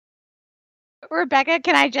Rebecca,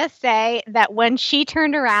 can I just say that when she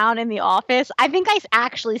turned around in the office, I think I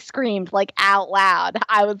actually screamed like out loud.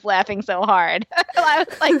 I was laughing so hard. I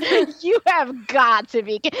was like, you have got to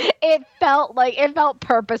be. It felt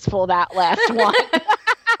purposeful, that last one.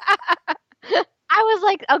 I was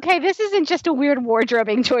like, okay, this isn't just a weird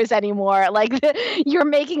wardrobing choice anymore. Like, you're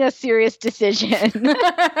making a serious decision.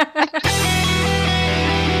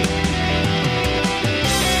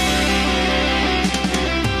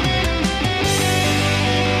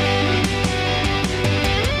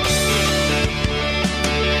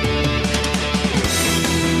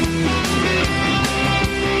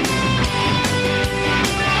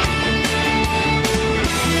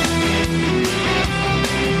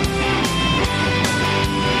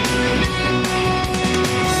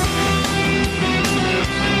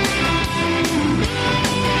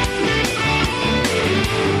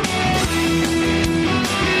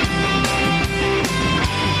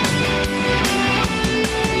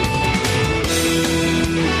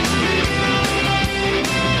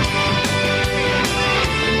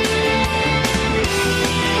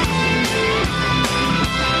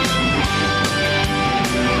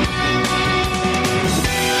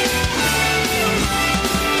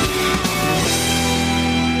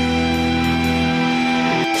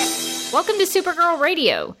 Welcome to Supergirl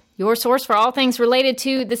Radio, your source for all things related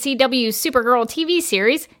to the CW Supergirl TV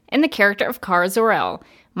series and the character of Kara Zor-El.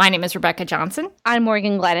 My name is Rebecca Johnson. I'm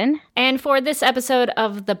Morgan Glennon. And for this episode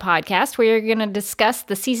of the podcast, we are going to discuss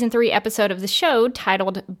the Season 3 episode of the show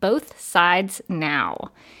titled Both Sides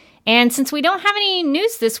Now. And since we don't have any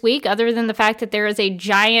news this week, other than the fact that there is a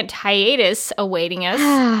giant hiatus awaiting us,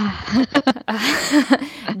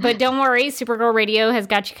 but don't worry, Supergirl Radio has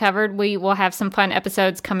got you covered. We will have some fun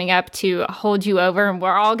episodes coming up to hold you over, and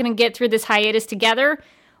we're all going to get through this hiatus together.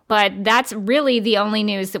 But that's really the only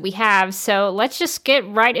news that we have. So let's just get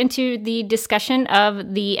right into the discussion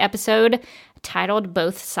of the episode titled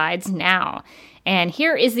Both Sides Now. And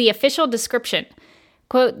here is the official description.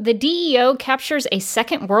 Quote, the DEO captures a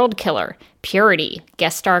second world killer, Purity,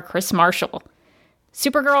 guest star Chris Marshall.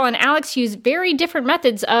 Supergirl and Alex use very different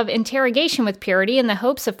methods of interrogation with Purity in the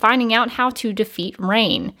hopes of finding out how to defeat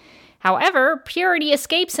Reign. However, Purity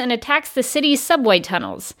escapes and attacks the city's subway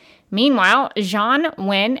tunnels. Meanwhile, Jean,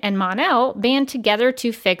 Wen, and Mon-El band together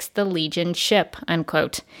to fix the Legion ship,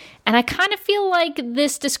 unquote. And I kind of feel like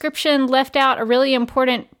this description left out a really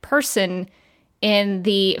important person in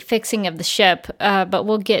the fixing of the ship, but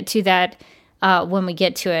we'll get to that when we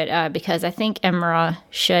get to it, because I think Imra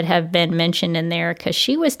should have been mentioned in there, because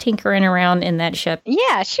she was tinkering around in that ship.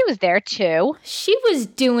 Yeah, she was there too. She was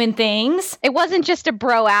doing things. It wasn't just a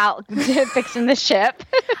bro out fixing the ship.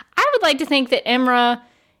 I would like to think that Imra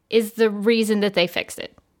is the reason that they fixed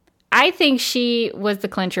it. I think she was the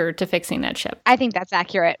clincher to fixing that ship. I think that's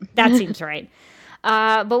accurate. That seems right.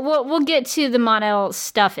 But we'll get to the Mon-El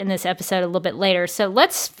stuff in this episode a little bit later. So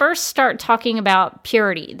let's first start talking about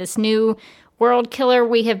Purity, this new world killer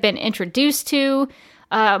we have been introduced to.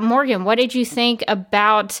 Morgan, what did you think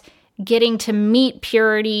about getting to meet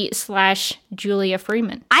Purity / Julia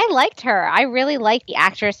Freeman? I liked her. I really like the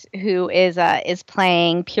actress who is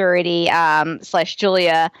playing Purity /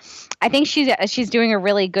 Julia. I think she's doing a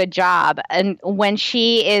really good job. And when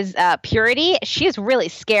she is Purity, she is really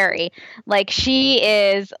scary. Like, she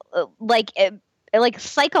is like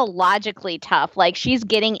psychologically tough. Like, she's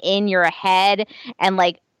getting in your head and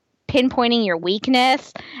like pinpointing your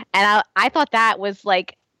weakness. And I thought that was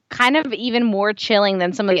like kind of even more chilling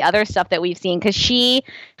than some of the other stuff that we've seen, because she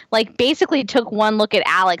like basically took one look at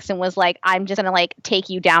Alex and was like, I'm just gonna like take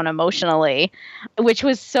you down emotionally, which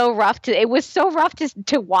was so rough to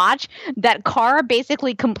watch that Kara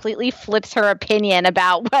basically completely flips her opinion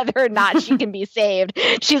about whether or not she can be saved.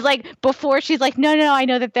 She's like, before she's like, no, I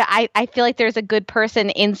know that I feel like there's a good person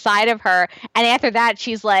inside of her, and after that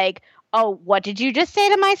she's like, oh, what did you just say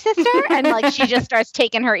to my sister? And like, she just starts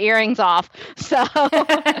taking her earrings off. So,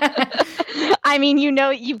 I mean,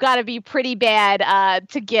 you've got to be pretty bad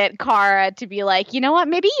to get Kara to be like, you know what,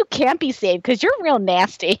 maybe you can't be saved because you're real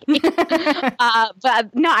nasty.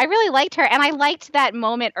 But no, I really liked her. And I liked that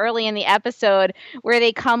moment early in the episode where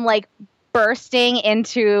they come like bursting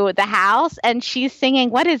into the house and she's singing,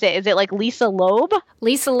 what is it? Is it like Lisa Loeb?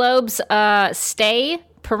 Lisa Loeb's Stay,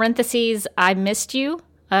 parentheses, I Missed You.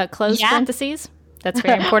 Close parentheses. That's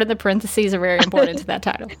very important. The parentheses are very important to that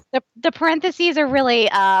title. The parentheses are really,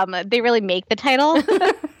 they really make the title.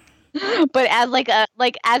 But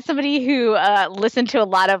as somebody who listened to a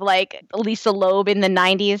lot of like Lisa Loeb in the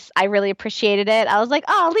 90s, I really appreciated it. I was like,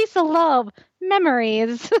 oh, Lisa Loeb,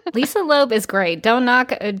 memories. Lisa Loeb is great. Don't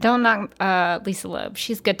knock Lisa Loeb.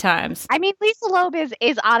 She's good times. I mean, Lisa Loeb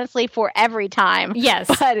is honestly for every time. Yes.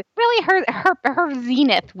 But really her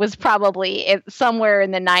zenith was probably somewhere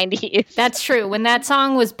in the 90s. That's true. When that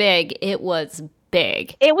song was big, it was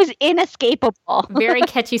big. It was inescapable. Very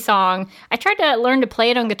catchy song. I tried to learn to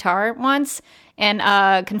play it on guitar once, and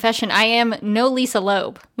confession, I am no Lisa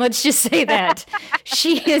Loeb. Let's just say that.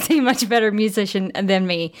 She is a much better musician than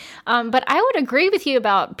me. But I would agree with you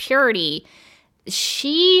about Purity.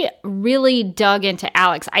 She really dug into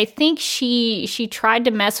Alex. I think she tried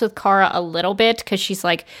to mess with Kara a little bit because she's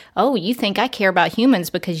like, oh, you think I care about humans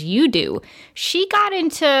because you do. She got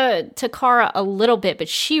into Kara a little bit, but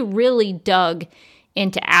she really dug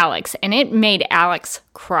into Alex, and it made Alex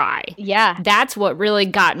cry. Yeah. That's what really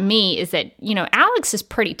got me, is that, Alex is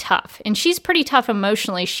pretty tough, and she's pretty tough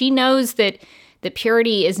emotionally. She knows that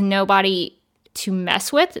Purity is nobody to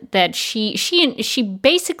mess with, that she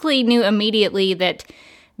basically knew immediately that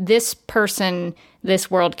this person, this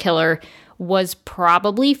world killer, was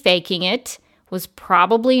probably faking it, was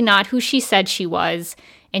probably not who she said she was,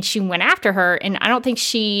 and she went after her. And I don't think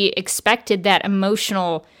she expected that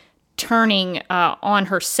emotional turning on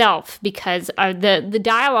herself, because the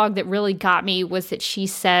dialogue that really got me was that she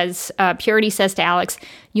says, Purity says to Alex,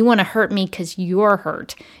 you want to hurt me because you're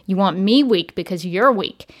hurt. You want me weak because you're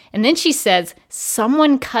weak. And then she says,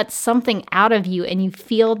 someone cuts something out of you and you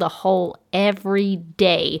feel the hole every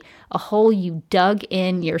day, a hole you dug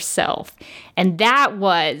in yourself. And that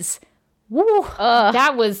was... Woo,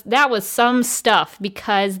 that was some stuff,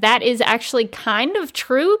 because that is actually kind of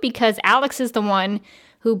true, because Alex is the one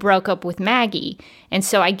who broke up with Maggie. And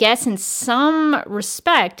so I guess in some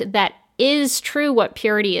respect that is true what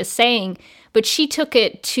Purity is saying, but she took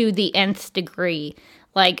it to the nth degree.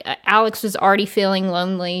 Like, Alex was already feeling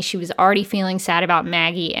lonely, she was already feeling sad about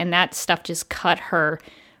Maggie, and that stuff just cut her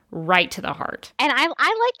right to the heart. And I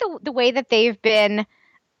like the way that they've been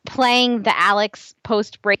playing the Alex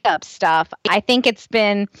post-breakup stuff. I think it's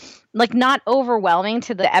been like not overwhelming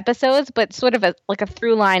to the episodes, but sort of like a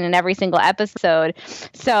through line in every single episode.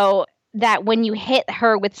 So that when you hit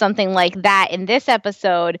her with something like that in this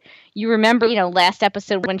episode, you remember, last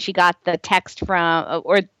episode when she got the text from,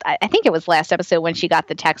 or I think it was last episode when she got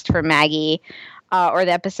the text from Maggie, or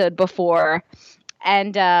the episode before.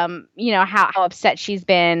 And, how upset she's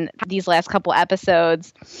been these last couple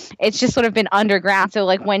episodes. It's just sort of been underground. So,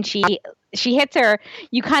 like, when she hits her,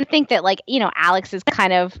 you kind of think that, like, Alex is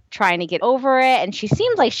kind of trying to get over it. And she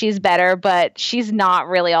seems like she's better, but she's not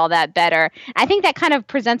really all that better. I think that kind of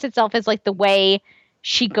presents itself as, like, the way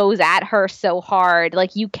she goes at her so hard.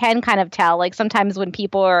 Like, you can kind of tell, like, sometimes when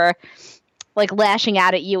people are, like, lashing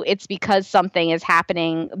out at you, it's because something is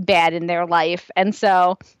happening bad in their life. And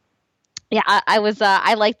so... yeah, I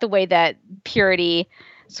liked the way that Purity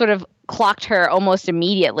sort of clocked her almost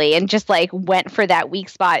immediately and just like went for that weak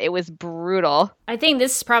spot. It was brutal. I think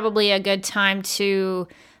this is probably a good time to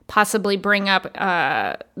possibly bring up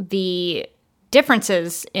the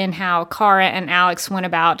differences in how Kara and Alex went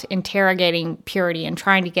about interrogating Purity and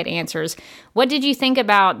trying to get answers. What did you think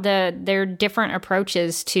about their different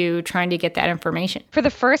approaches to trying to get that information? For the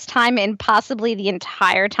first time in possibly the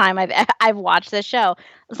entire time I've watched this show, I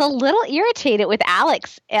was a little irritated with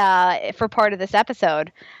Alex for part of this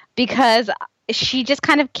episode, because she just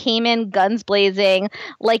kind of came in guns blazing,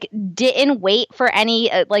 like didn't wait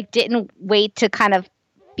to kind of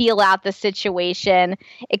feel out the situation.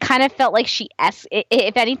 It kind of felt like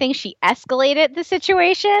if anything, she escalated the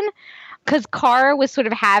situation, because Kara was sort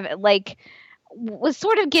of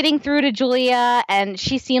getting through to Julia, and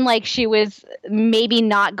she seemed like she was maybe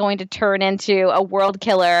not going to turn into a world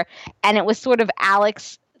killer, and it was sort of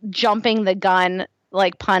Alex jumping the gun,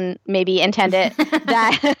 like pun maybe intended,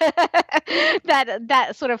 that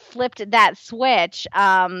sort of flipped that switch.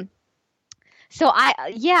 So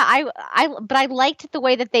but I liked the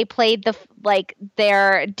way that they played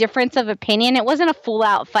their difference of opinion. It wasn't a full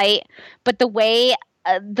out fight, but the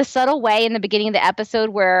subtle way in the beginning of the episode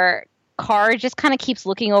where Kara just kind of keeps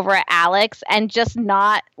looking over at Alex and just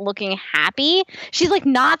not looking happy. She's like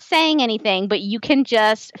not saying anything, but you can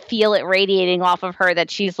just feel it radiating off of her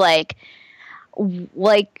that she's like,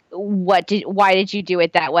 why did you do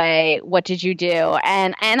it that way? What did you do?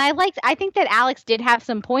 And I think that Alex did have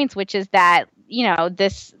some points, which is that,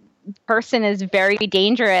 person is very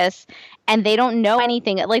dangerous and they don't know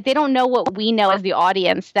anything. Like, they don't know what we know as the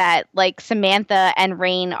audience, that like Samantha and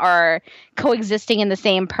Rain are coexisting in the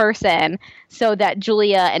same person, so that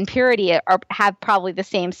Julia and Purity have probably the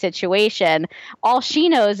same situation. All she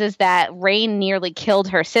knows is that Rain nearly killed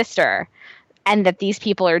her sister and that these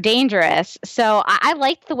people are dangerous. So I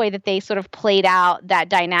liked the way that they sort of played out that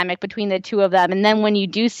dynamic between the two of them. And then when you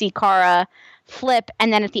do see Kara flip,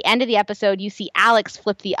 and then at the end of the episode, you see Alex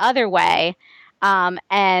flip the other way,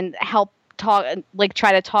 and help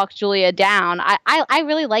try to talk Julia down. I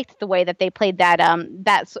really liked the way that they played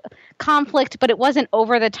that conflict, but it wasn't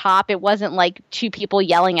over the top. It wasn't like two people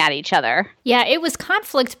yelling at each other. Yeah, it was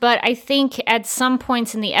conflict, but I think at some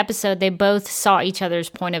points in the episode, they both saw each other's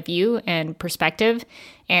point of view and perspective,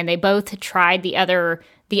 and they both tried the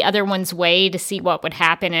other one's way to see what would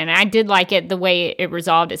happen. And I did like it the way it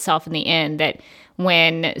resolved itself in the end, that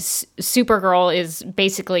when Supergirl is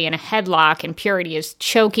basically in a headlock and Purity is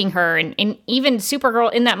choking her, and even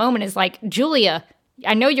Supergirl in that moment is like, Julia,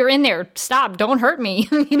 I know you're in there. Stop. Don't hurt me.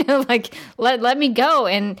 Like, let me go.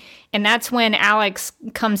 And that's when Alex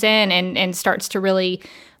comes in and starts to really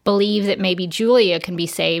believe that maybe Julia can be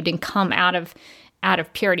saved and come out of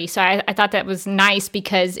Purity. So I thought that was nice,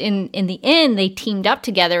 because in the end, they teamed up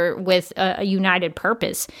together with a united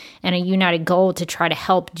purpose and a united goal to try to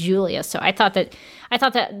help Julia. So I thought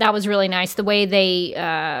that was really nice, the way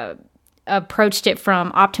they approached it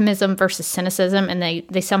from optimism versus cynicism, and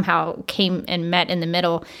they somehow came and met in the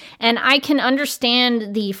middle. And I can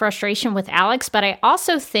understand the frustration with Alex, but I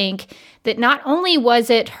also think that not only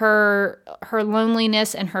was it her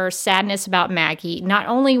loneliness and her sadness about Maggie, not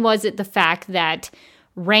only was it the fact that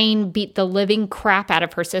Rain beat the living crap out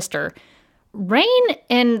of her sister, Rain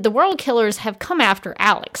and the World Killers have come after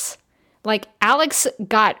Alex. Like, Alex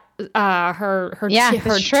got her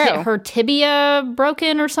tibia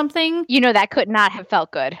broken or something. That could not have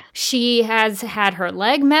felt good. She has had her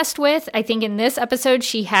leg messed with. I think in this episode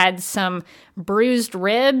she had some bruised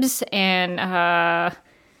ribs, and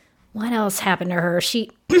what else happened to her?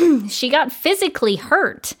 She got physically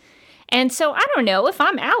hurt. And so I don't know, if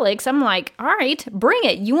I'm Alex, I'm like, all right, bring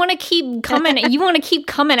it. You want to keep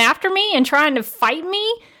coming after me and trying to fight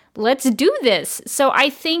me? Let's do this. So I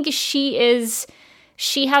think she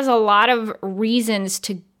has a lot of reasons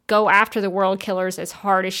to go after the World Killers as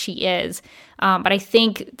hard as she is. But I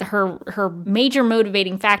think her major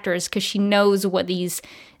motivating factor is because she knows what these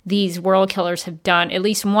World Killers have done. At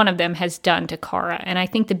least one of them has done to Kara. And I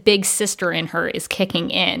think the big sister in her is kicking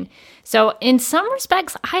in. So in some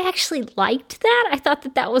respects, I actually liked that. I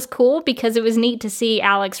thought that was cool, because it was neat to see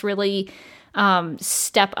Alex really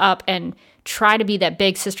step up and try to be that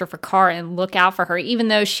big sister for Kara and look out for her, even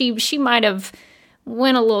though she might have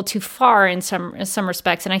went a little too far in some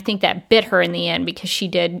respects. And I think that bit her in the end, because she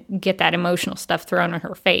did get that emotional stuff thrown in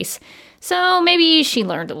her face. So maybe she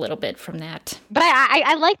learned a little bit from that. But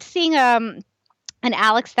I liked seeing an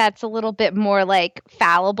Alex that's a little bit more like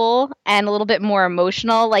fallible and a little bit more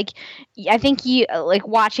emotional. Like, I think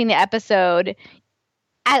watching the episode,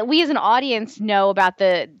 we as an audience know about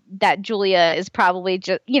that Julia is probably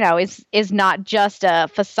just, is not just a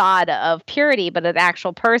facade of Purity, but an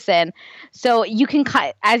actual person. So you can,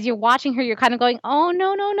 as you're watching her, you're kind of going, oh,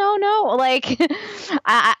 no. Like, and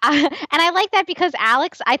I like that, because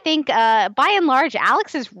Alex, I think by and large,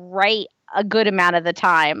 Alex is right a good amount of the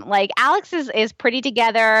time. Like, Alex is pretty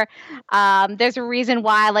together. There's a reason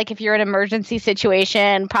why, like, if you're in an emergency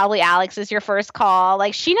situation, probably Alex is your first call.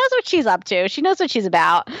 Like, she knows what she's up to. She knows what she's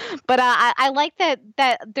about. But I like that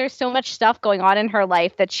there's so much stuff going on in her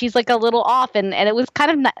life that she's like a little off. And it was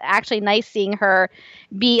kind of actually nice seeing her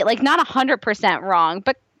be like not 100% wrong,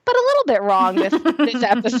 but a little bit wrong this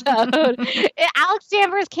episode. Alex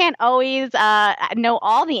Danvers can't always know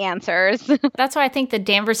all the answers. That's why I think the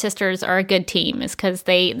Danvers sisters are a good team, is because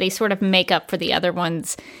they sort of make up for the other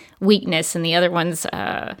one's weakness and the other one's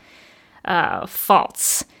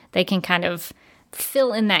faults. They can kind of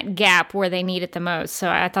fill in that gap where they need it the most. So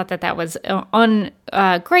I thought that was on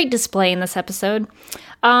great display in this episode.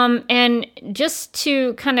 And just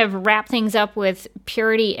to kind of wrap things up with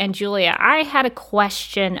Purity and Julia, I had a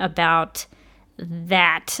question about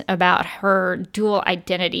her dual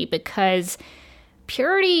identity, because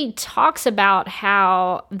Purity talks about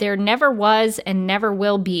how there never was and never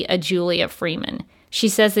will be a Julia Freeman. She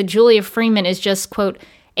says that Julia Freeman is just, quote,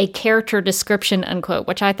 a character description, unquote,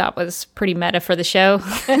 which I thought was pretty meta for the show,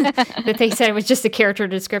 that they said it was just a character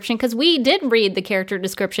description, because we did read the character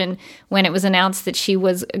description when it was announced that she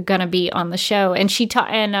was going to be on the show. And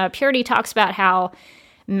Purity talks about how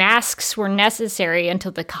masks were necessary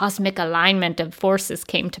until the cosmic alignment of forces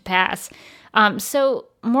came to pass. So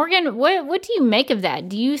Morgan, what do you make of that?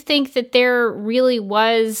 Do you think that there really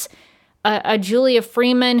was a Julia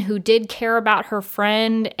Freeman who did care about her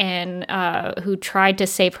friend and who tried to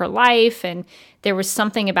save her life, and there was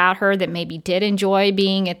something about her that maybe did enjoy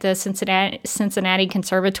being at the Cincinnati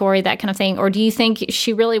Conservatory, that kind of thing? Or do you think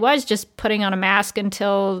she really was just putting on a mask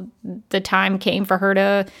until the time came for her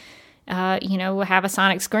to, have a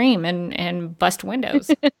sonic scream and bust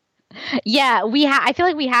windows? Yeah, I feel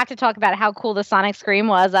like we have to talk about how cool the sonic scream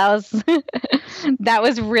was. That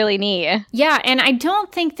was really neat. Yeah, and I don't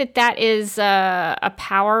think that is a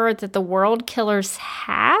power that the World Killers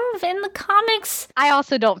have in the comics. I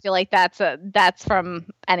also don't feel like that's from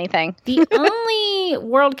anything. The only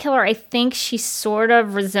World Killer I think she sort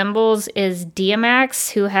of resembles is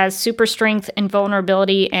Diamax, who has super strength and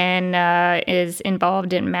vulnerability and is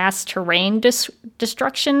involved in mass terrain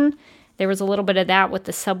destruction. There was a little bit of that with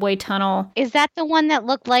the subway tunnel. Is that the one that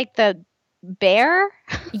looked like the bear?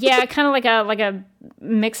 Yeah, kind of like a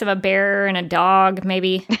mix of a bear and a dog,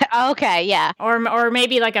 maybe. Okay, yeah. Or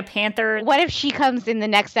maybe like a panther. What if she comes in the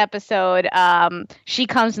next episode? She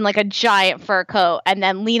comes in like a giant fur coat, and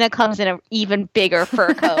then Lena comes in an even bigger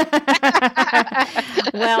fur coat.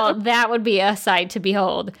 Well, that would be a sight to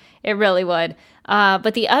behold. It really would.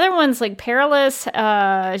 But the other ones, like Perilous,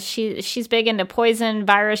 she's big into poison,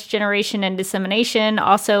 virus generation, and dissemination.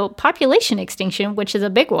 Also, population extinction, which is a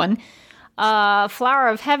big one. Flower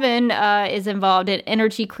of Heaven is involved in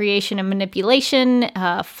energy creation and manipulation,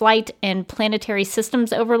 flight and planetary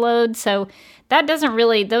systems overload. So those don't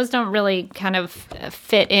really kind of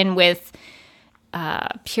fit in with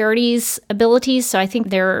Purity's abilities. So I think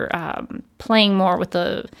they're playing more with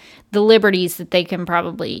the liberties that they can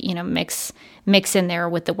probably mix in there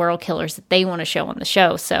with the World Killers that they want to show on the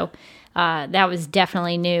show. So that was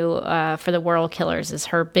definitely new for the World Killers, is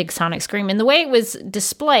her big sonic scream. And the way it was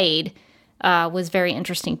displayed was very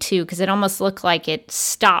interesting too, because it almost looked like it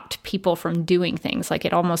stopped people from doing things. Like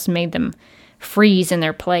it almost made them freeze in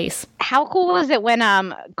their place. How cool was it when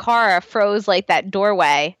Kara froze like that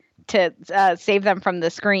doorway to save them from the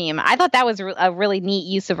scream? I thought that was a really neat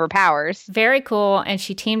use of her powers. Very cool. And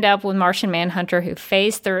she teamed up with Martian Manhunter, who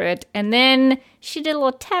phased through it. And then she did a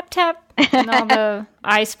little tap tap and all the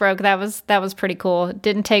ice broke. That was pretty cool. It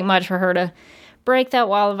didn't take much for her to break that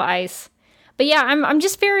wall of ice. But yeah, I'm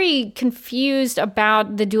just very confused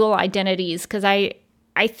about the dual identities, because I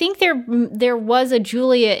think there was a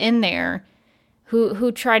Julia in there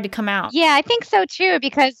who tried to come out. Yeah, I think so too,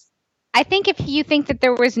 because I think if you think that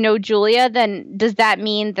there was no Julia, then does that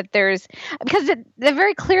mean that because there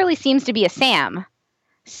very clearly seems to be a Sam.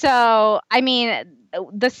 So, I mean,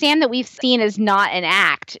 the Sam that we've seen is not an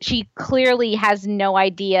act. She clearly has no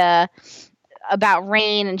idea about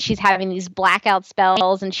Rain, and she's having these blackout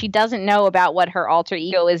spells, and she doesn't know about what her alter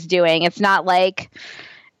ego is doing. It's not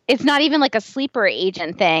even like a sleeper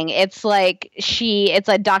agent thing. It's like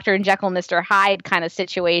Dr. Jekyll, Mr. Hyde kind of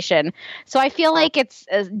situation. So I feel like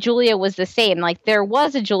Julia was the same. Like there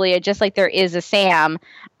was a Julia, just like there is a Sam,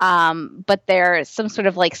 but there's some sort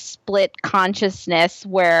of like split consciousness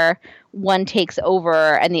where one takes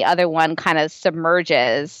over and the other one kind of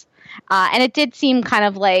submerges. And it did seem kind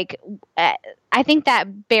of like, I think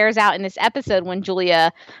that bears out in this episode when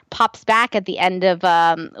Julia pops back at the end of,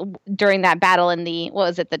 during that battle in the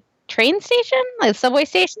train station? Like the subway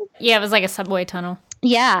station? Yeah, it was like a subway tunnel.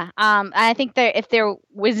 Yeah. I think that if there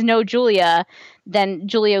was no Julia, then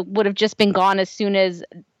Julia would have just been gone as soon as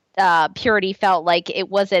Purity felt like it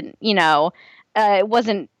wasn't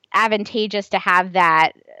advantageous to have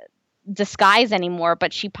that disguise anymore,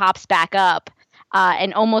 but she pops back up.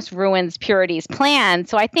 And almost ruins Purity's plan.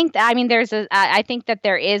 So I think I think that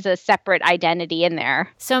there is a separate identity in there.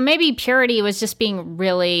 So maybe Purity was just being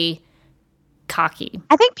really cocky.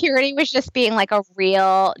 I think Purity was just being like a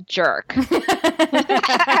real jerk.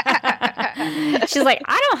 She's like,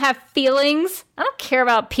 I don't have feelings. I don't care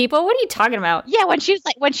about people. What are you talking about? Yeah, when she's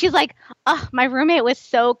like, oh, my roommate was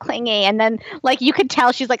so clingy, and then like you could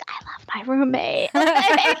tell she's like, I love my roommate.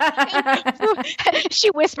 She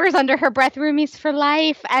whispers under her breath, "Roomies for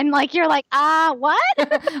life," and like you're like, what? What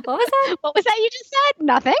was that? What was that you just said?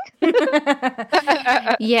 Nothing.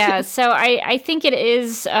 Yeah, so I think it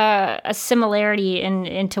is a similarity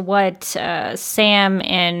into what Sam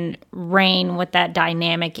and Rain, what that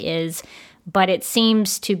dynamic is, but it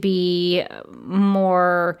seems to be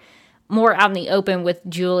more out in the open with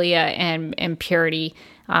Julia and Purity.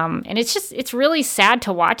 And it's really sad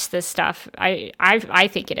to watch this stuff. I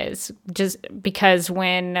think it is, just because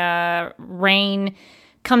when Rain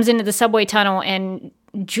comes into the subway tunnel and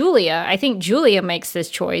Julia, I think Julia makes this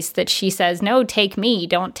choice that she says, no, take me,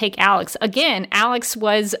 don't take Alex. Again, Alex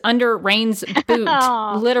was under Rain's boot,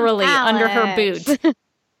 literally under her boot.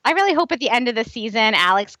 I really hope at the end of the season,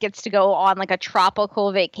 Alex gets to go on like a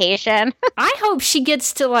tropical vacation. I hope she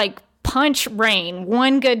gets to like punch Rain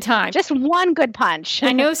one good time. Just one good punch.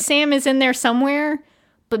 I know Sam is in there somewhere,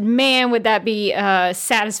 but man, would that be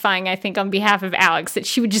satisfying, I think, on behalf of Alex, that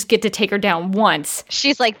she would just get to take her down once.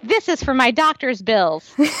 She's like, this is for my doctor's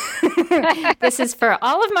bills. This is for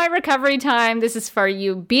all of my recovery time. This is for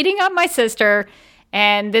you beating up my sister.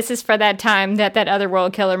 And this is for that time that other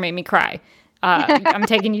world killer made me cry. I'm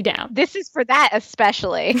taking you down. This is for that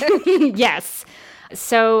especially. Yes.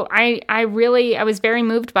 So I was very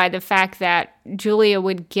moved by the fact that Julia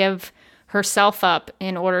would give herself up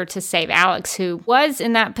in order to save Alex, who was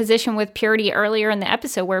in that position with Purity earlier in the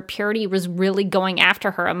episode where Purity was really going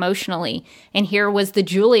after her emotionally. And here was the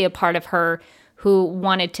Julia part of her who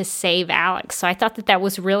wanted to save Alex. So I thought that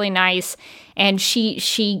was really nice. And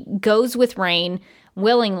she goes with Rain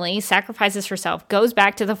willingly, sacrifices herself, goes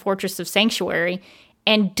back to the Fortress of Sanctuary,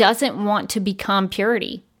 and doesn't want to become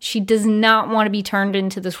Purity. She does not want to be turned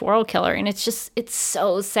into this world killer. And it's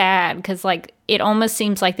so sad because like it almost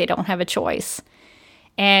seems like they don't have a choice.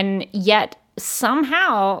 And yet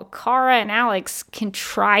somehow Kara and Alex can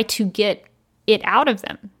try to get it out of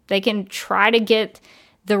them. They can try to get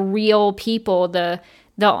the real people, the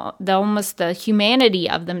almost the humanity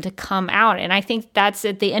of them to come out. And I think that's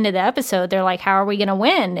at the end of the episode. They're like, how are we going to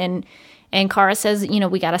win? And Kara says,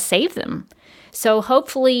 we got to save them. So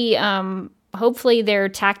hopefully their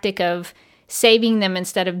tactic of saving them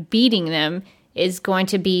instead of beating them is going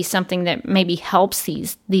to be something that maybe helps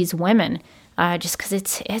these women. Just because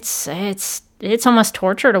it's almost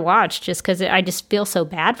torture to watch, just because I just feel so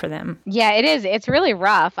bad for them. Yeah, it is. It's really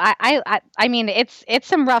rough. I mean, it's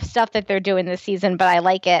some rough stuff that they're doing this season, but I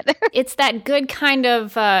like it. It's that good kind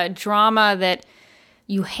of drama that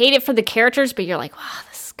you hate it for the characters, but you're like, wow,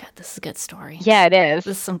 this is good. This is a good story. Yeah, it is.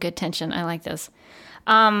 This is some good tension. I like this.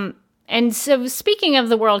 And so speaking of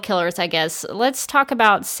the world killers, I guess, let's talk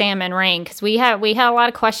about Sam and Rain, because we had a lot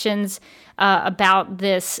of questions about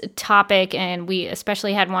this topic, and we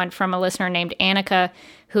especially had one from a listener named Annika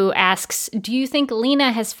who asks, do you think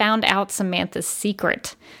Lena has found out Samantha's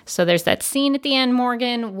secret? So there's that scene at the end,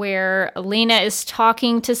 Morgan, where Lena is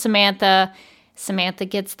talking to Samantha. Samantha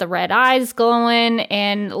gets the red eyes glowing,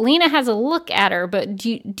 and Lena has a look at her, but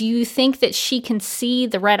do you think that she can see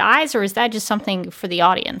the red eyes, or is that just something for the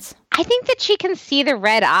audience? I think that she can see the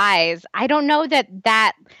red eyes. I don't know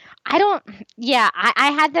I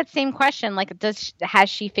had that same question. Like, has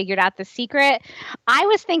she figured out the secret? I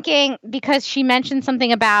was thinking, because she mentioned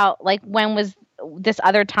something about, like, when was this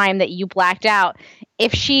other time that you blacked out,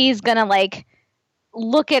 if she's going to, like,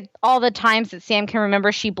 look at all the times that Sam can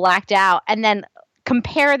remember she blacked out and then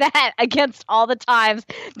compare that against all the times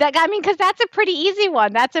because that's a pretty easy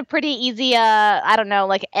one. That's a pretty easy, I don't know,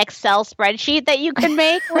 like Excel spreadsheet that you can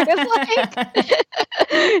make. Where it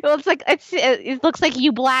looks like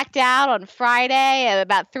you blacked out on Friday at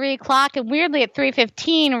about 3:00, and weirdly at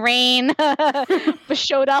 3:15, Rain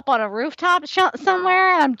showed up on a rooftop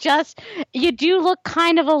somewhere. And you do look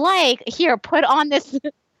kind of alike. Here, put on this.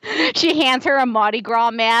 She hands her a Mardi Gras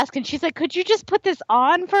mask, and she's like, could you just put this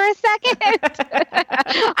on for a second?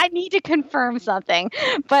 I need to confirm something.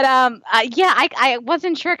 But I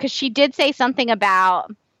wasn't sure, because she did say something about,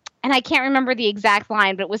 and I can't remember the exact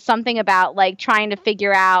line, but it was something about like trying to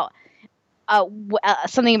figure out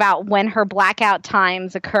something about when her blackout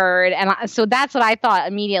times occurred. And so that's what I thought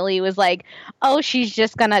immediately, was like, oh, she's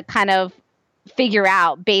just going to kind of figure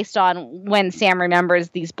out based on when Sam remembers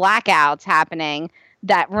these blackouts happening,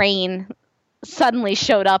 that Rain suddenly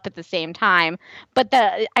showed up at the same time. But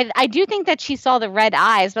I do think that she saw the red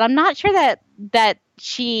eyes, but I'm not sure that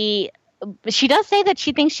she does say that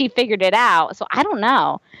she thinks she figured it out. So I don't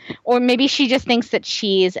know. Or maybe she just thinks that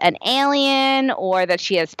she's an alien, or that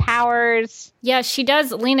she has powers. Yeah, she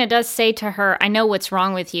does. Lena does say to her, I know what's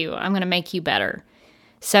wrong with you. I'm going to make you better.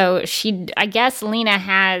 So I guess Lena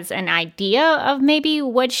has an idea of maybe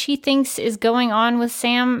what she thinks is going on with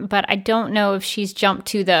Sam, but I don't know if she's jumped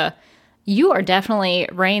to you are definitely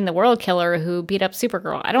Rain, the world killer who beat up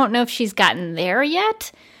Supergirl. I don't know if she's gotten there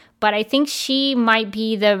yet, but I think she might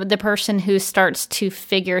be the person who starts to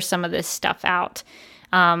figure some of this stuff out.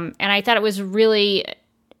 And I thought it was really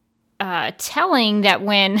telling that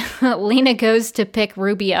when Lena goes to pick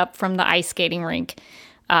Ruby up from the ice skating rink,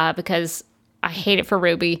 because I hate it for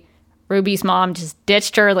Ruby. Ruby's mom just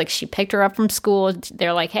ditched her. Like, she picked her up from school.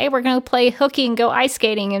 They're like, hey, we're going to play hooky and go ice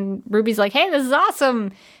skating. And Ruby's like, hey, this is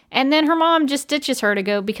awesome. And then her mom just ditches her to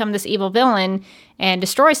go become this evil villain and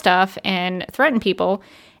destroy stuff and threaten people.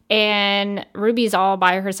 And Ruby's all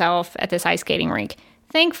by herself at this ice skating rink.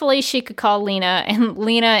 Thankfully, she could call Lena, and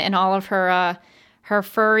Lena and all of her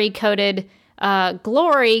furry-coated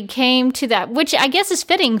glory came to that, which I guess is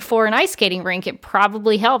fitting for an ice skating rink. It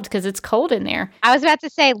probably helped because it's cold in there. I was about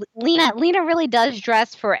to say, Lena really does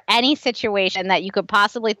dress for any situation that you could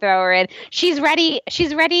possibly throw her in. She's ready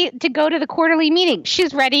to go to the quarterly meeting.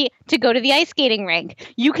 She's ready to go to the ice skating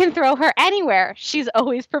rink. You can throw her anywhere. She's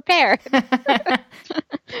always prepared.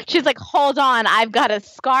 She's like, hold on, I've got a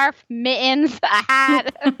scarf, mittens, a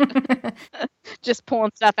hat. Just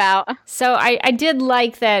pulling stuff out. So I did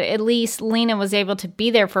like that at least Lena was able to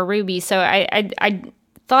be there for Ruby. So I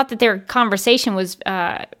thought that their conversation was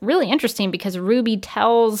really interesting because Ruby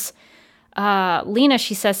tells Lena,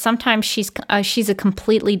 she says sometimes she's a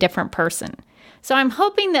completely different person. So I'm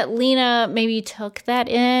hoping that Lena maybe took that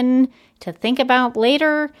in to think about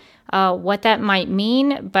later what that might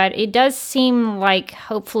mean. But it does seem like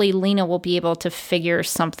hopefully Lena will be able to figure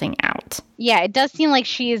something out. Yeah, it does seem like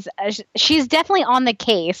she's definitely on the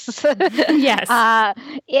case. Yes.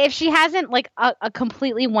 If she hasn't like a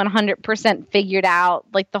completely 100% figured out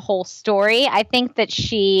like the whole story, I think that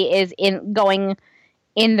she is going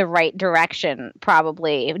in the right direction,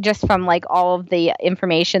 probably just from like all of the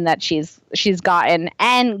information that she's gotten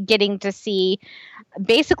and getting to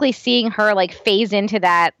basically seeing her like phase into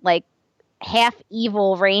that like half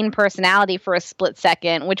evil Rain personality for a split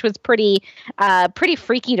second, which was pretty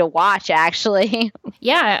freaky to watch, actually.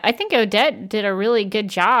 Yeah, I think Odette did a really good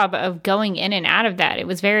job of going in and out of that. It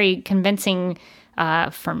was very convincing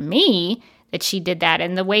for me that she did that,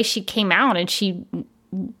 and the way she came out, and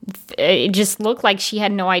it just looked like she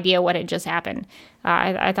had no idea what had just happened.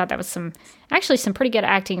 I thought that was some pretty good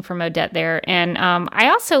acting from Odette there. And I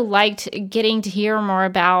also liked getting to hear more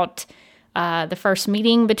about the first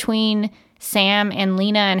meeting between Sam and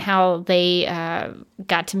Lena and how they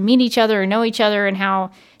got to meet each other and know each other, and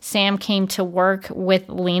how Sam came to work with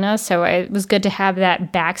Lena. So it was good to have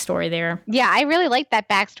that backstory there. Yeah, I really liked that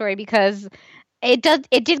backstory because it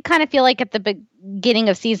did kind of feel like at the beginning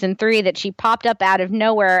of season 3 that she popped up out of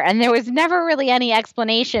nowhere, and there was never really any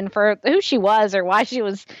explanation for who she was or why she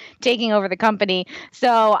was taking over the company.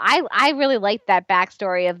 So I really liked that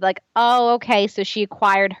backstory of like, oh, okay, so she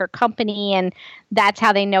acquired her company and that's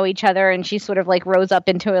how they know each other, and she sort of like rose up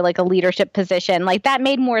into a leadership position. Like that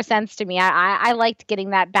made more sense to me. I liked getting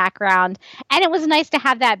that background, and it was nice to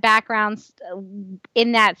have that background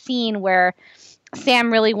in that scene where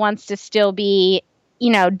Sam really wants to still be,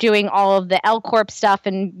 doing all of the L Corp stuff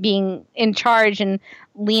and being in charge. And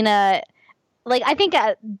Lena, like, I think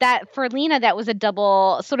that for Lena, that was a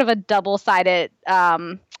double-sided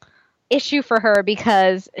issue for her,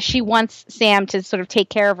 because she wants Sam to sort of take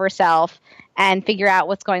care of herself and figure out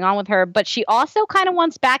what's going on with her. But she also kind of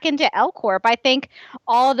wants back into L Corp. I think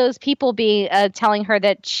all of those people telling her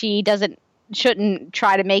that she shouldn't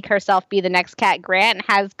try to make herself be the next Cat Grant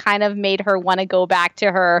has kind of made her want to go back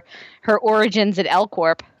to her origins at L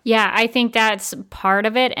Corp. Yeah, I think that's part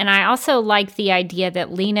of it. And I also like the idea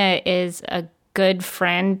that Lena is a good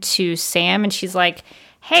friend to Sam. And she's like,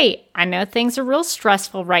 hey, I know things are real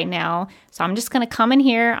stressful right now, so I'm just going to come in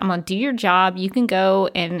here. I'm going to do your job. You can go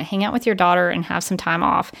and hang out with your daughter and have some time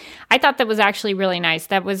off. I thought that was actually really nice.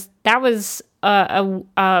 That was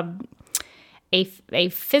a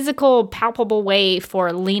physical, palpable way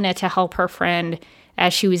for Lena to help her friend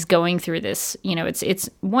as she was going through this. It's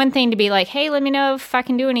one thing to be like, hey, let me know if I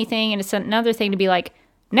can do anything. And it's another thing to be like,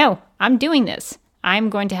 no, I'm doing this. I'm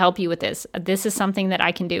going to help you with this. This is something that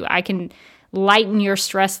I can do. I can lighten your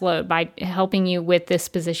stress load by helping you with this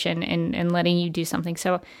position and letting you do something.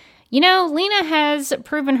 So, Lena has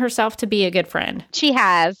proven herself to be a good friend. She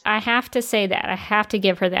has. I have to say that. I have to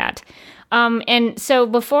give her that. And so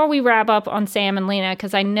before we wrap up on Sam and Lena,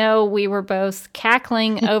 because I know we were both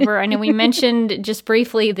cackling over, I know we mentioned just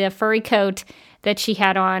briefly the furry coat that she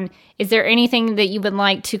had on. Is there anything that you would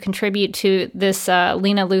like to contribute to this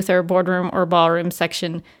Lena Luthor boardroom or ballroom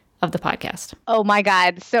section of the podcast? Oh my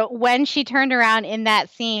God. So when she turned around in that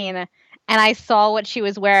scene and I saw what she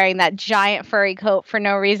was wearing, that giant furry coat for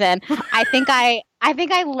no reason, I think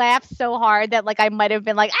I laughed so hard that I might have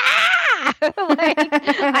been like, ah!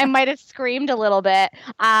 I might have screamed a little bit.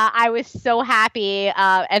 I was so happy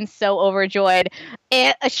and so overjoyed.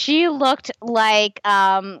 She looked like,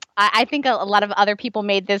 I think a lot of other people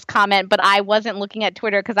made this comment, but I wasn't looking at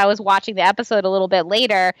Twitter because I was watching the episode a little bit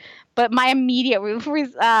later. but my immediate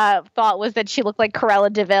thought was that she looked like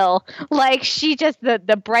Cruella DeVille. Like she just the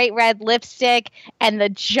bright red lipstick and the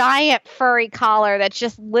giant furry collar that's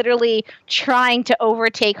just literally trying to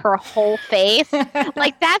overtake her whole face.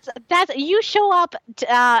 Like that's you show up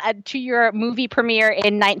to your movie premiere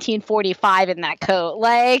in 1945 in that coat.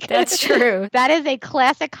 Like that's true. That is a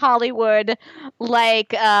classic Hollywood,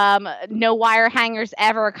 like no wire hangers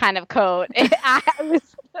ever kind of coat.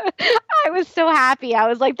 I was so happy. I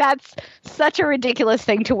was like, that's such a ridiculous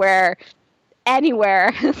thing to wear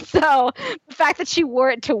anywhere. So the fact that she wore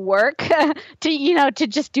it to work, to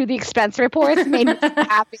just do the expense reports made me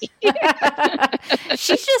happy.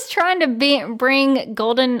 She's just trying to bring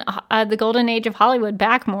the golden age of Hollywood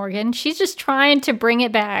back, Morgan. She's just trying to bring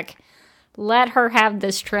it back. Let her have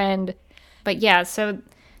this trend. But yeah, so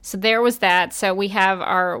there was that. So we have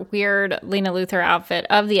our weird Lena Luthor outfit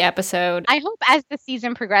of the episode. I hope as the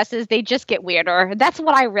season progresses, they just get weirder. That's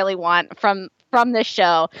what I really want from this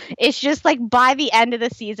show. It's just like by the end of the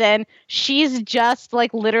season, she's just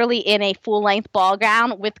like literally in a full-length ball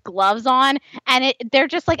gown with gloves on, and they're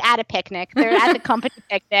just like at a picnic. They're at the company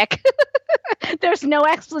picnic. There's no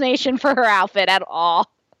explanation for her outfit at all.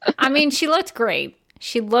 I mean, she looked great.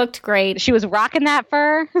 She was rocking that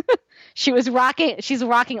fur. She's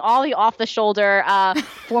rocking all the off-the-shoulder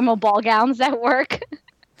formal ball gowns at work.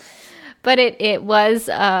 But it was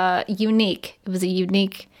unique. It was a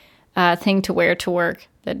unique thing to wear to work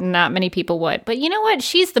that not many people would. But you know what?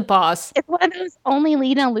 She's the boss. It's one of those only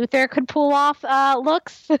Lena Luthor could pull off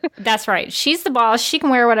looks. That's right. She's the boss. She can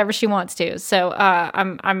wear whatever she wants to. So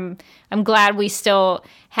I'm glad we still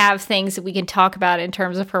have things that we can talk about in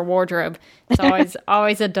terms of her wardrobe. It's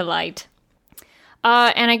always a delight.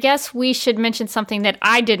 And I guess we should mention something that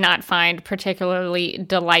I did not find particularly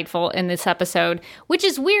delightful in this episode, which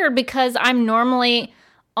is weird because I'm normally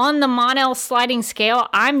on the Mon-El sliding scale.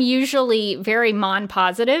 I'm usually very Mon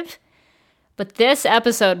positive. But this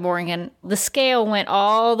episode, Morgan, the scale went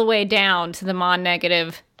all the way down to the Mon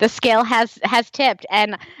negative. The scale has tipped.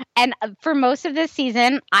 And for most of this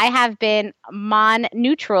season, I have been Mon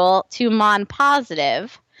neutral to Mon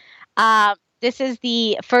positive. This is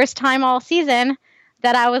the first time all season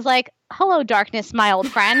that I was like, hello, darkness, my old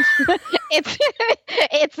friend.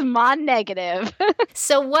 It's Mon negative.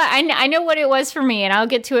 So what? I know what it was for me, and I'll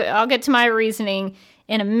get to it. I'll get to my reasoning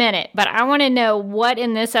in a minute. But I want to know what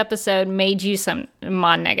in this episode made you some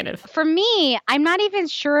Mon negative. For me, I'm not even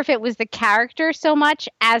sure if it was the character so much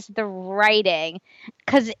as the writing,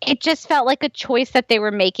 because it just felt like a choice that they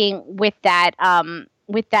were making with that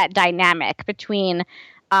dynamic between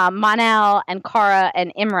Mon-El and Kara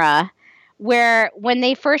and Imra. Where when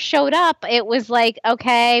they first showed up, it was like,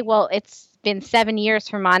 okay, well, it's been 7 years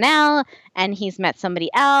for Mon-El, and he's met somebody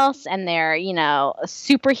else, and they're,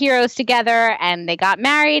 superheroes together, and they got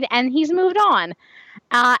married, and he's moved on.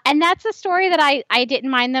 And that's a story that I didn't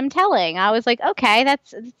mind them telling. I was like, okay,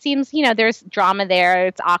 it seems, there's drama there,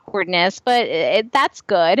 it's awkwardness, but that's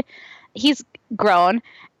good. He's grown.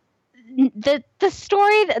 The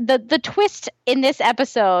story, the twist in this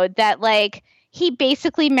episode that, like, he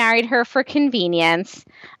basically married her for convenience,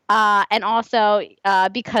 and also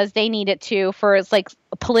because they needed to for like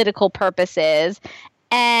political purposes.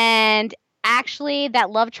 And actually, that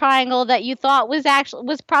love triangle that you thought was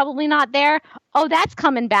probably not there. Oh, that's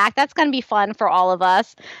coming back. That's going to be fun for all of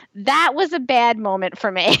us. That was a bad moment for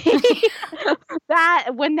me.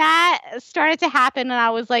 When that started to happen, and I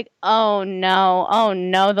was like, oh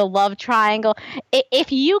no, the love triangle.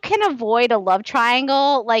 If you can avoid a love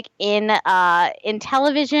triangle, like in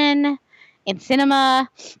television, in cinema,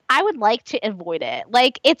 I would like to avoid it.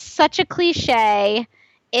 Like, it's such a cliche.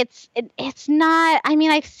 It's not, I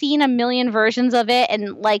mean, I've seen a million versions of it,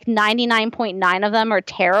 and like 99.9 of them are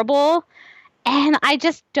terrible. And I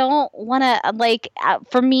just don't want to,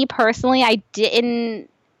 for me personally, I didn't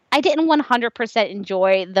 100%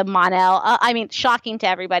 enjoy the Mon-El. I mean, shocking to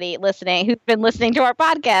everybody listening who's been listening to our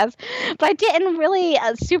podcast, but I didn't really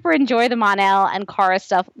super enjoy the Mon-El and Kara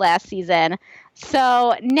stuff last season.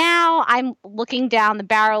 So now I'm looking down the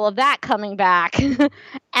barrel of that coming back, and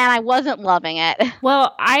I wasn't loving it.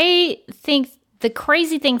 Well, I think the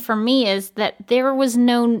crazy thing for me is that there was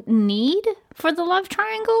no need for the love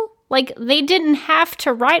triangle. Like, they didn't have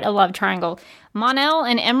to write a love triangle. Mon-El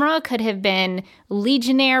and Imra could have been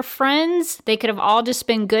Legionnaire friends. They could have all just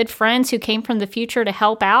been good friends who came from the future to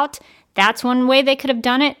help out. That's one way they could have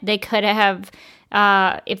done it. They could have,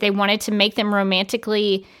 if they wanted to make them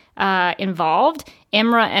romantically involved,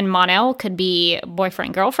 Imra and Mon-El could be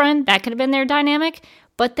boyfriend-girlfriend. That could have been their dynamic.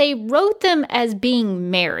 But they wrote them as being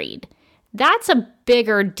married. That's a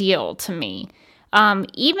bigger deal to me.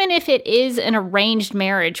 even if it is an arranged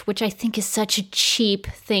marriage, which I think is such a cheap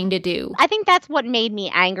thing to do. I think that's what made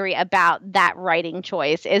me angry about that writing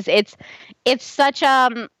choice. Is it's such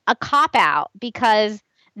a cop out, because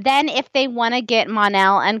then if they want to get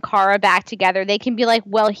Mon-El and Cara back together, they can be like,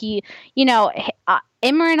 well, Imra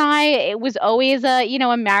and I, it was always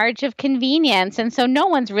a marriage of convenience, and so no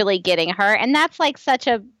one's really getting her, and that's like such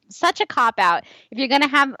a cop out. If you're going to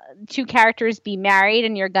have two characters be married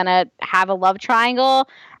and you're going to have a love triangle,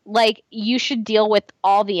 like, you should deal with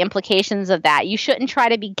all the implications of that. You shouldn't try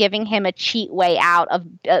to be giving him a cheat way out of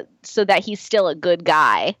so that he's still a good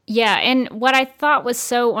guy. Yeah, and what I thought was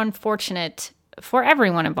so unfortunate for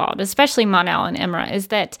everyone involved, especially Mon-El and Imra, is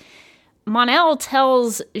that Mon-El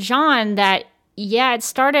tells Jean that, yeah, it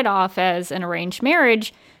started off as an arranged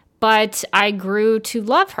marriage, but I grew to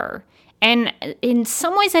love her. And in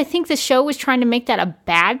some ways, I think the show was trying to make that a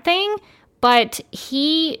bad thing, but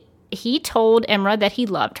he told Imra that he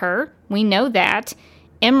loved her. We know that.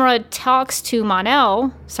 Imra talks to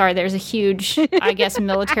Mon-El. Sorry, there's a huge, I guess,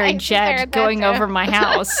 military jet going over my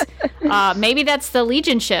house. Maybe that's the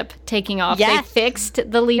Legion ship taking off. Yes. They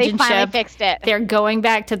fixed the Legion ship. They finally fixed it. They're going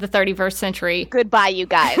back to the 31st century. Goodbye, you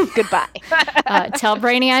guys. Goodbye. Tell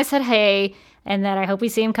Brainy I said hey, and that I hope we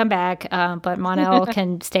see him come back. But Mon-El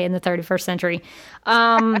can stay in the 31st century.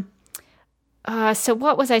 So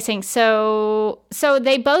what was I saying? So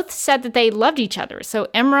they both said that they loved each other. So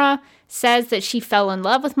Imra says that she fell in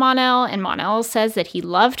love with Mon-El, and Mon-El says that he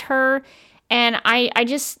loved her. And I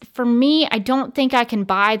just, for me, I don't think I can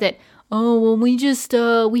buy that, oh, well, we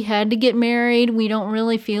had to get married. We don't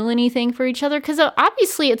really feel anything for each other. Because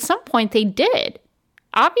obviously at some point they did.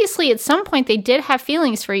 Obviously at some point they did have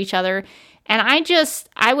feelings for each other. And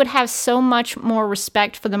I would have so much more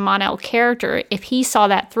respect for the Mon-El character if he saw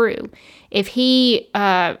that through. If he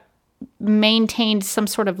maintained some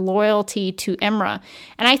sort of loyalty to Imra.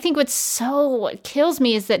 And I think what kills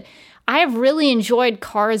me is that I have really enjoyed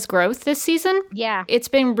Cara's growth this season. Yeah. It's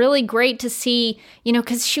been really great to see,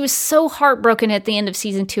 because she was so heartbroken at the end of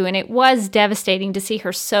season 2, and it was devastating to see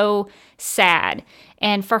her so sad.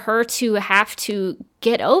 And for her to have to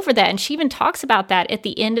get over that, and she even talks about that at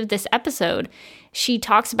the end of this episode. She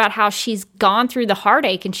talks about how she's gone through the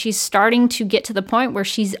heartache and she's starting to get to the point where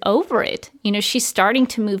she's over it. She's starting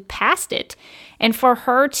to move past it. And for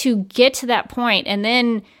her to get to that point and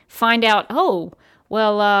then find out, oh,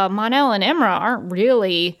 well, Mon-El and Imra aren't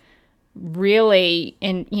really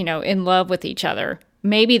in love with each other.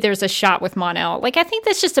 Maybe there's a shot with Mon-El. Like, I think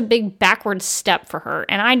that's just a big backward step for her.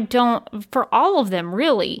 And I don't, for all of them,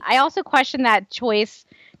 really. I also question that choice,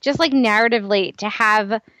 just like narratively, to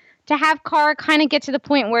have Cara kind of get to the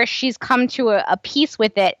point where she's come to a peace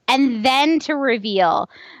with it, and then to reveal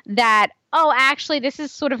that, oh, actually, this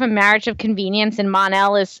is sort of a marriage of convenience, and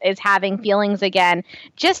Mon-El is having feelings again.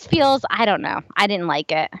 Just feels, I don't know. I didn't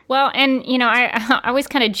like it. Well, and, I always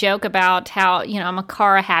kind of joke about how, I'm a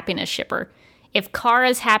Cara happiness shipper. If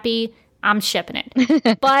Cara's happy, I'm shipping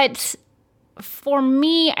it. But for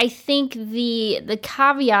me, I think the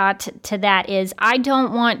caveat to that is I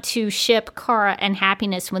don't want to ship Cara and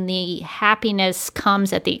happiness when the happiness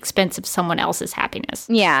comes at the expense of someone else's happiness.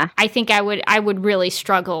 Yeah. I think I would really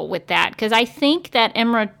struggle with that, because I think that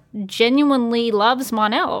Imra genuinely loves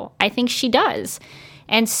Mon-El. I think she does.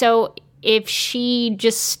 And so if she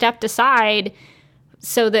just stepped aside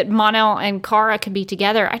so that Mon-El and Cara could be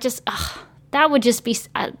together, that would just be...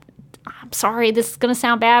 I'm sorry, this is going to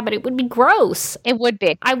sound bad, but it would be gross. It would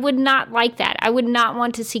be. I would not like that. I would not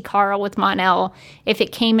want to see Cara with Mon-El if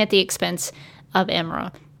it came at the expense of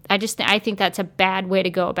Imra. I think that's a bad way to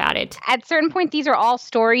go about it. At a certain point, these are all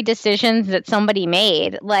story decisions that somebody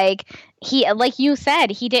made. Like you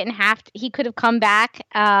said, he could have come back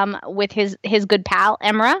with his good pal,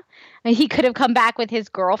 Imra. He could have come back with his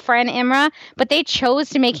girlfriend, Imra, but they chose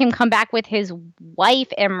to make him come back with his wife,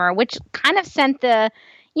 Imra, which kind of sent the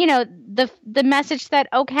message that,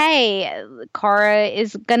 okay, Cara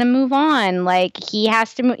is gonna move on. Like,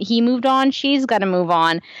 he moved on, she's gonna move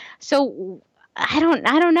on. So I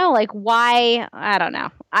don't know, like, why. I don't know.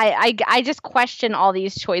 I just question all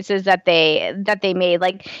these choices that they made.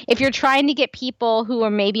 Like, if you're trying to get people who are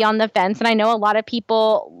maybe on the fence, and I know a lot of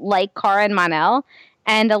people like Cara and Mon-El,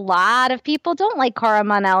 and a lot of people don't like Cara and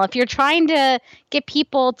Mon-El. If you're trying to get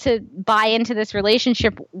people to buy into this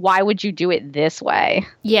relationship, why would you do it this way?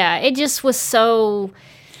 Yeah, it just was so...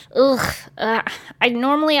 I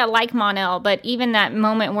like Mon-El, but even that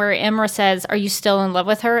moment where Imra says, "Are you still in love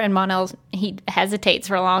with her?" and Mon-El, he hesitates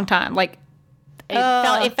for a long time. Like,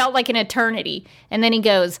 it felt like an eternity. And then he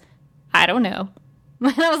goes, "I don't know."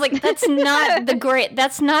 And I was like, that's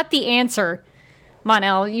not the answer.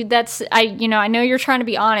 Monel. I know you're trying to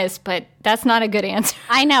be honest, but that's not a good answer.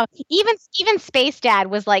 I know. Even Space Dad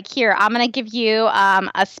was like, "Here, I'm gonna give you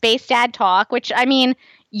a Space Dad talk," which I mean,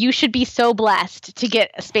 you should be so blessed to get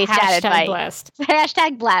Space Dad advice. Blessed.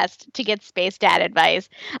 Hashtag blessed to get Space Dad advice.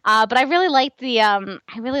 But I really liked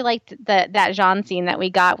that Jean scene that we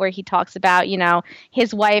got where he talks about,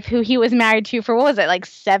 his wife who he was married to for, what was it, like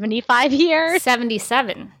 75 years?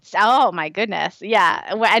 77. Oh my goodness.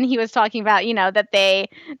 Yeah. And he was talking about, that they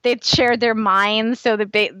shared their minds. So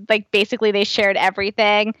basically they shared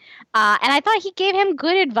everything. And I thought he gave him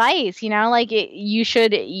good advice, you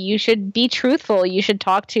should be truthful. You should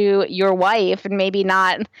talk to your wife and maybe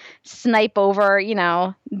not snipe over,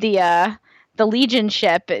 the Legion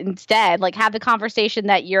ship instead. Like, have the conversation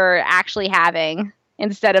that you're actually having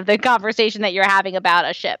instead of the conversation that you're having about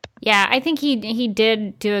a ship. Yeah, I think he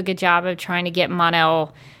did do a good job of trying to get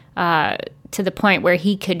Monel to the point where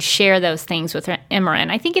he could share those things with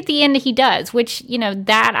Imran. I think at the end he does, which,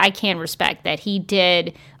 that I can respect, that he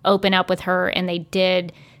did open up with her and they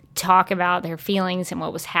did talk about their feelings and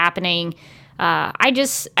what was happening. I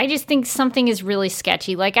just think something is really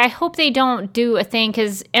sketchy. Like, I hope they don't do a thing,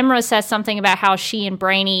 because Imra says something about how she and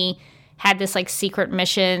Brainy had this like secret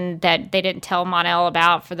mission that they didn't tell Monel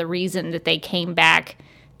about for the reason that they came back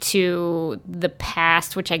to the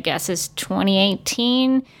past, which I guess is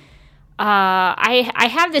 2018. I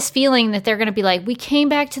have this feeling that they're going to be like, we came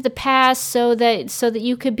back to the past so that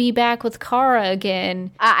you could be back with Kara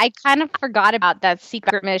again. I kind of forgot about that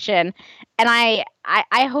secret mission, and I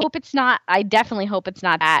hope it's not. I definitely hope it's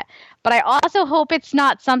not that. But I also hope it's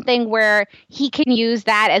not something where he can use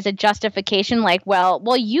that as a justification, like, well,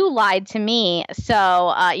 you lied to me, so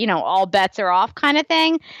all bets are off, kind of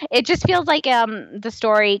thing. It just feels like the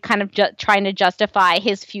story kind of trying to justify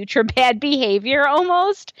his future bad behavior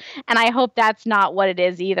almost, and I hope that's not what it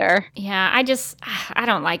is either. Yeah, I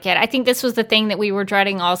don't like it. I think this was the thing that we were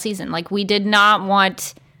dreading all season. Like, we did not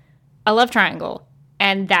want a love triangle.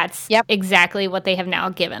 And that's exactly what they have now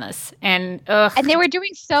given us. And they were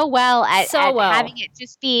doing so well at having it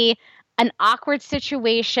just be an awkward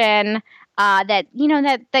situation that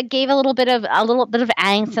gave a little bit of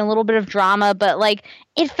angst and a little bit of drama, but like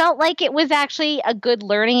it felt like it was actually a good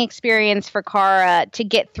learning experience for Kara to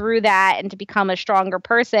get through that and to become a stronger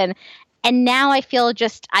person. And now I feel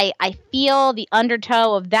I feel the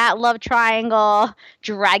undertow of that love triangle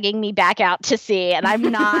dragging me back out to sea, and I'm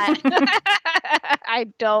not. I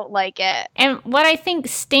don't like it. And what I think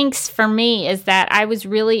stinks for me is that I was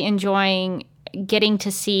really enjoying getting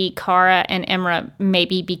to see Kara and Imra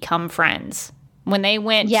maybe become friends. When they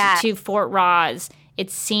went to Fort Roz,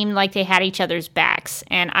 it seemed like they had each other's backs,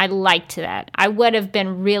 and I liked that. I would have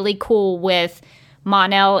been really cool with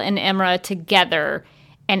Monel and Imra together,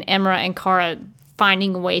 and Imra and Kara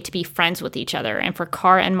finding a way to be friends with each other, and for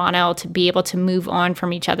Kara and Monel to be able to move on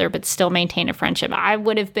from each other but still maintain a friendship. I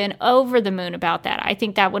would have been over the moon about that. I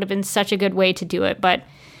think that would have been such a good way to do it. But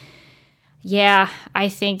yeah, I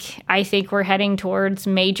think we're heading towards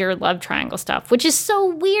major love triangle stuff, which is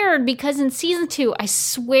so weird because in season 2, I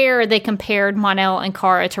swear they compared Monel and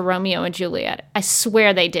Kara to Romeo and Juliet. I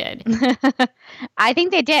swear they did. I think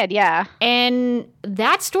they did, yeah. And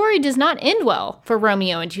that story does not end well for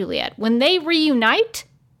Romeo and Juliet. When they reunite,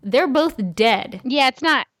 they're both dead. Yeah, it's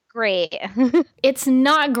not great. It's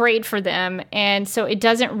not great for them. And so it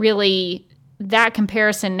doesn't really, that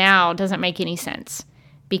comparison now doesn't make any sense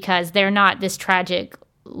because they're not this tragic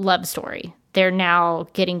love story. They're now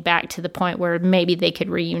getting back to the point where maybe they could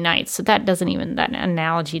reunite. So that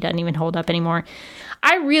analogy doesn't even hold up anymore.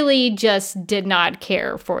 I really just did not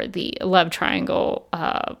care for the love triangle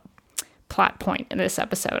plot point in this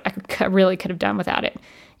episode. I really could have done without it.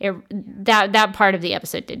 That part of the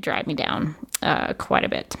episode did drive me down quite a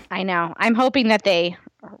bit. I know. I'm hoping that they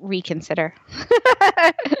reconsider.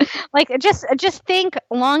 Like just think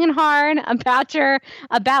long and hard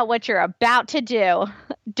about what you're about to do.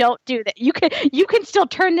 Don't do that. You can still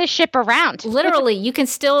turn this ship around. Literally, you can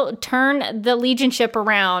still turn the Legion ship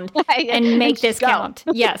around and make this count.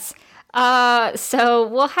 Yes. So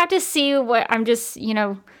we'll have to see what I'm just,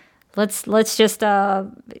 let's just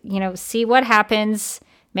see what happens.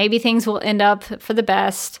 Maybe things will end up for the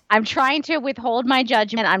best. I'm trying to withhold my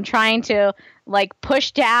judgment. I'm trying to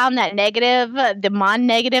push down that negative, the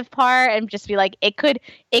negative part, and just be like, it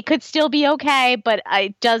could still be okay, but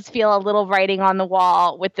it does feel a little writing on the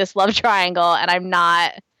wall with this love triangle, and I'm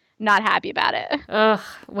not happy about it. Ugh.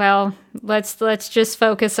 Well, let's just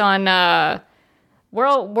focus on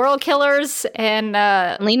world killers and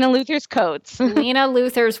Lena Luthor's coats, Lena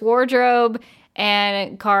Luthor's wardrobe,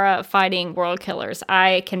 and Kara fighting world killers.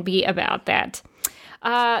 I can be about that.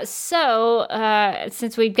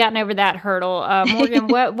 Since we've gotten over that hurdle, Morgan,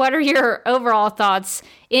 what are your overall thoughts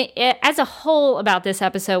as a whole about this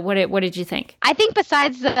episode? What did you think? I think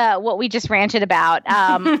besides what we just ranted about,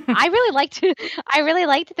 I really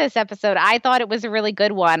liked this episode. I thought it was a really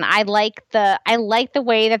good one. I like the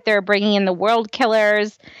way that they're bringing in the world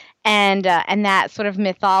killers and that sort of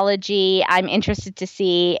mythology. I'm interested to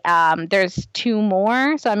see. There's 2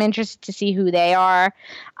 more, so I'm interested to see who they are.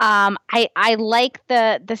 I like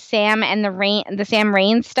the Sam and the Sam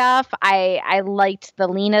Rain stuff. I liked the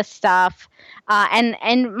Lena stuff. And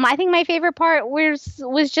I think my favorite part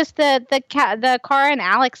was just the Kara and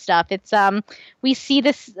Alex stuff. It's we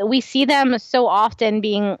see them so often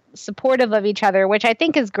being supportive of each other, which I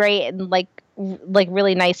think is great and like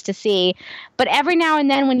really nice to see. But every now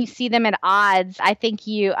and then when you see them at odds, I think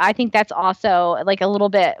that's also like a little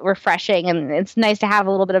bit refreshing, and it's nice to have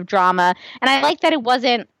a little bit of drama. And I like that it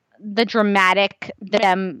wasn't the dramatic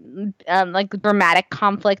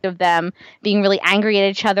conflict of them being really angry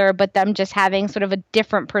at each other, but them just having sort of a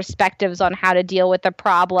different perspectives on how to deal with the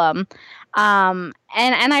problem.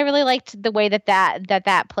 And I really liked the way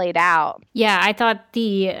that played out. Yeah, I thought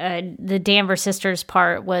the Danvers sisters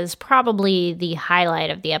part was probably the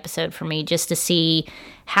highlight of the episode for me, just to see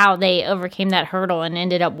how they overcame that hurdle and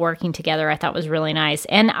ended up working together. I thought was really nice.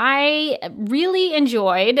 And I really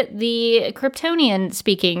enjoyed the Kryptonian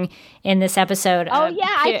speaking in this episode. Oh, yeah,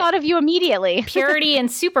 I thought of you immediately. Purity and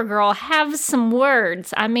Supergirl have some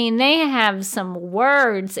words. I mean, they have some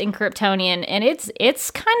words in Kryptonian, and it's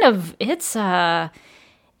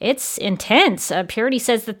intense. Purity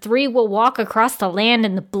says the 3 will walk across the land,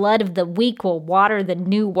 and the blood of the weak will water the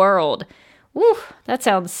new world. Woo, that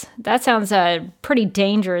sounds pretty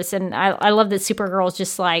dangerous. And I love that Supergirl's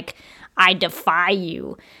just like, I defy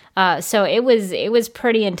you. So it was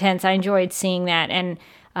pretty intense. I enjoyed seeing that, and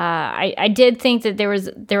I did think that there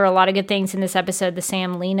were a lot of good things in this episode. The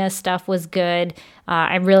Sam Lena stuff was good.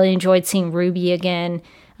 I really enjoyed seeing Ruby again.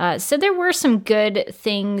 So there were some good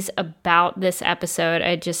things about this episode.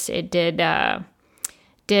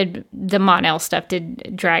 The Mon-El stuff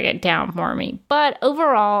did drag it down for me. But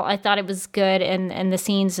overall, I thought it was good, and the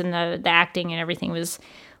scenes and the acting and everything was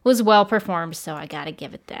well performed, so I gotta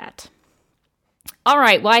give it that. All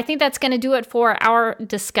right, well, I think that's going to do it for our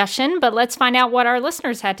discussion, but let's find out what our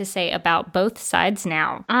listeners had to say about both sides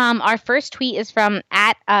now. Our first tweet is from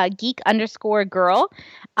 @geek_girl.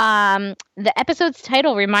 The episode's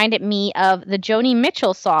title reminded me of the Joni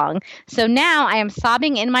Mitchell song, so now I am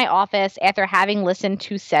sobbing in my office after having listened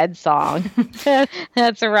to said song.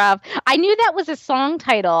 That's rough. I knew that was a song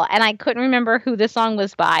title, and I couldn't remember who the song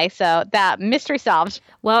was by, so that mystery solved.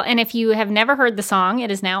 Well, and if you have never heard the song,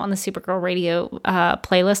 it is now on the Supergirl Radio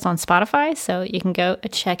playlist on Spotify, so you can go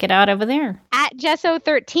check it out over there.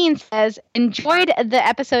 @Jesso13 says, enjoyed the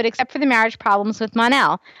episode except for the marriage problems with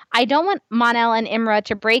Mon-El. I don't want Mon-El and Imra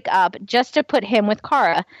to break up just to put him with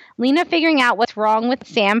Kara. Lena figuring out what's wrong with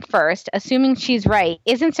Sam first, assuming she's right,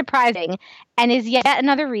 isn't surprising, and is yet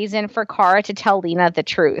another reason for Kara to tell Lena the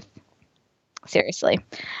truth. Seriously.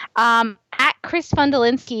 Chris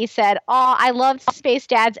Fundalinski said, I loved Space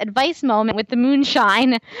Dad's advice moment with the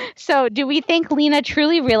moonshine. So do we think Lena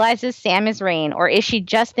truly realizes Sam is Rain, or is she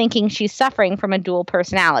just thinking she's suffering from a dual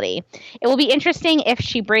personality? It will be interesting if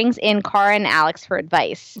she brings in Kara and Alex for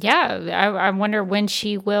advice. Yeah, I wonder when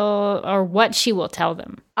she will, or what she will tell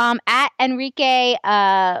them. Enrique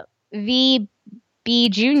V.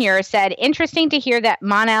 Jr. said, interesting to hear that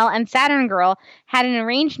Mon-El and Saturn Girl had an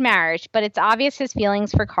arranged marriage, but it's obvious his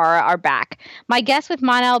feelings for Kara are back. My guess with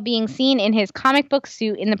Mon-El being seen in his comic book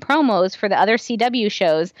suit in the promos for the other CW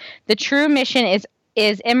shows, the true mission is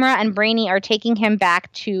Imra and Brainy are taking him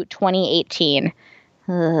back to 2018.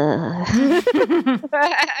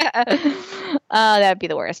 That'd be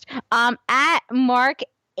the worst. Mark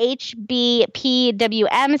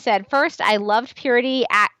HBPWM said, first, I loved Purity's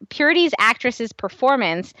actress's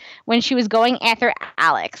performance when she was going after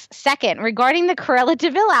Alex. Second, regarding the Cruella de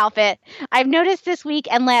Vil outfit, I've noticed this week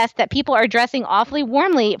and last that people are dressing awfully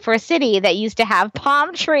warmly for a city that used to have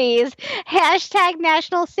palm trees.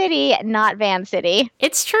 #National City, not Van City.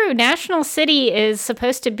 It's true. National City is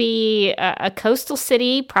supposed to be a coastal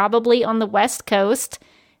city, probably on the West Coast.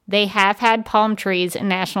 They have had palm trees in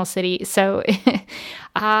National City, so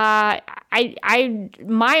my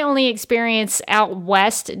only experience out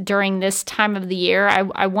west during this time of the year,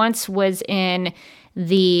 I once was in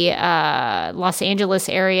the Los Angeles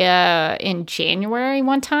area in January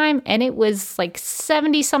one time, and it was like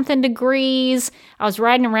 70-something degrees. I was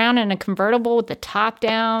riding around in a convertible with the top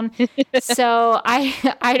down, so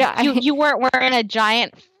you weren't wearing a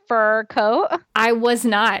giant fur coat? I was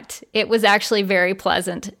not. It was actually very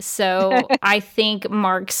pleasant. So I think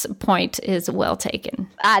Mark's point is well taken.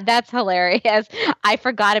 That's hilarious. I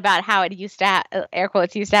forgot about how it used to have, air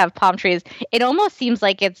quotes, used to have palm trees. It almost seems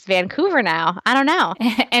like it's Vancouver now. I don't know.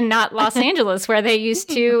 And not Los Angeles, where they used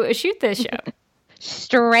to shoot this show.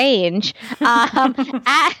 Strange. At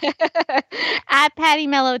Patty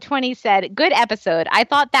Mello 20 said, good episode. I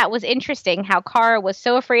thought that was interesting how Cara was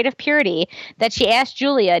so afraid of Purity that she asked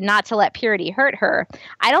Julia not to let Purity hurt her.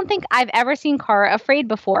 I don't think I've ever seen Cara afraid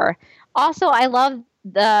before. Also, I love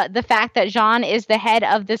the fact that Jean is the head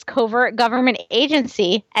of this covert government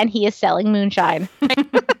agency and he is selling moonshine.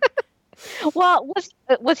 Well,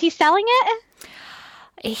 was he selling it?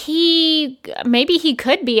 Maybe he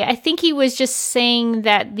could be. I think he was just saying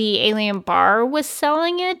that the Alien Bar was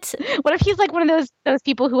selling it. What if he's like one of those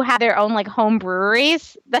people who have their own like home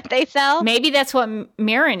breweries that they sell? Maybe that's what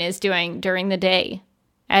Marin is doing during the day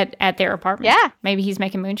at their apartment. Yeah. Maybe he's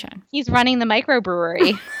making moonshine. He's running the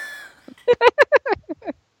microbrewery.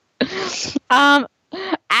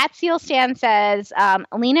 At Seal Stan says,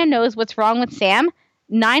 Lena knows what's wrong with Sam.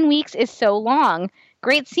 9 weeks is so long.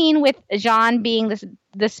 Great scene with Jean being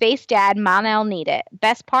the space dad Mon-El needed.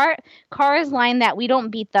 Best part, Cara's line that we don't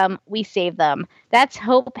beat them, we save them. That's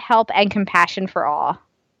hope, help, and compassion for all.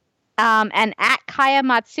 And at Kaya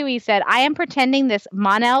Matsui said, I am pretending this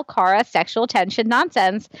Mon-El Cara sexual tension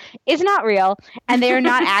nonsense is not real, and they are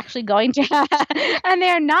not actually going to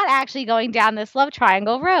down this love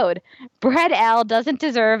triangle road. Brad L doesn't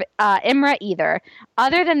deserve Imra either.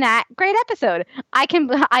 Other than that, great episode. I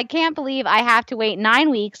can't believe I have to wait 9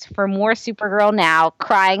 weeks for more Supergirl now.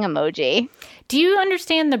 Crying emoji. Do you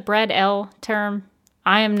understand the Brad L term?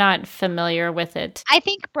 I am not familiar with it. I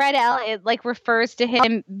think Brad L it like refers to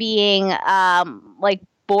him being like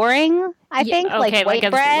boring. I think okay, like white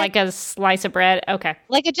bread, like a slice of bread. Okay,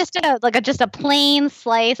 just a plain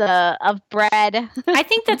slice of bread. I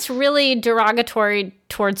think that's really derogatory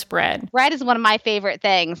towards bread. Bread is one of my favorite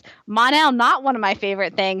things. Mon-El, not one of my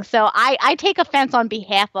favorite things. So I take offense on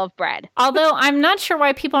behalf of bread. Although I'm not sure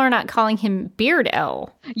why people are not calling him Beard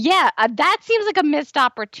L. Yeah, that seems like a missed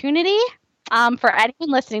opportunity. For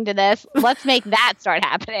anyone listening to this, let's make that start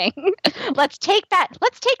happening. Let's take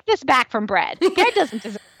this back from Bread. Bread doesn't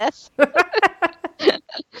deserve this.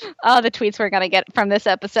 Oh, the tweets we're going to get from this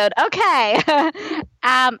episode. Okay.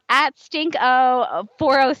 At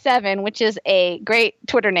Stink0407, which is a great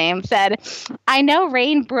Twitter name, said, I know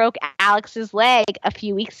Rain broke Alex's leg a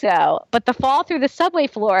few weeks ago, but the fall through the subway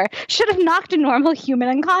floor should have knocked a normal human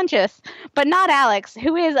unconscious, but not Alex,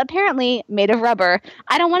 who is apparently made of rubber.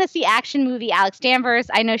 I don't want to see action movie Alex Danvers.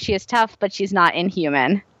 I know she is tough, but she's not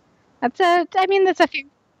inhuman. That's a fair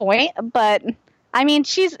point, but I mean,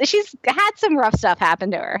 she's had some rough stuff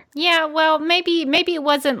happen to her. Yeah, well, maybe it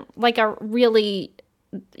wasn't like a really,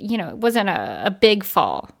 it wasn't a big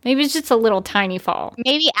fall. Maybe it was just a little tiny fall.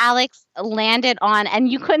 Maybe Alex landed on,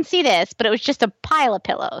 and you couldn't see this, but it was just a pile of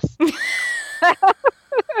pillows.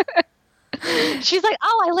 She's like,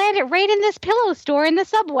 oh, I landed right in this pillow store in the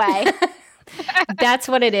subway. That's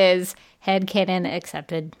what it is. Headcanon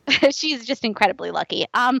accepted. She's just incredibly lucky.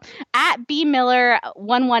 At B Miller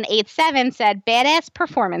 1187 said, badass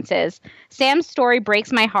performances. Sam's story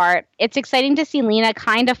breaks my heart. It's exciting to see Lena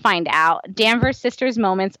kind of find out. Danvers sisters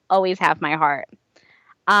moments always have my heart.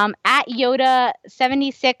 At Yoda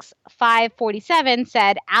 76547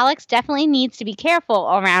 said, Alex definitely needs to be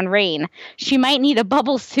careful around Rain. She might need a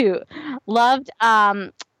bubble suit. Loved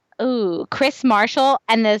Chris Marshall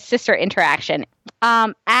and the sister interaction.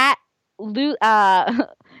 At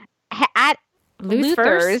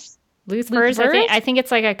Luther's. I think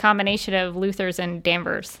it's like a combination of Luther's and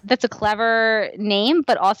Danvers. That's a clever name,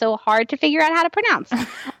 but also hard to figure out how to pronounce.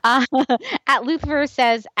 At Luther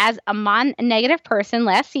says, as a Mon-negative person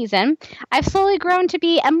last season, I've slowly grown to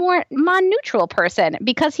be a more Mon-neutral person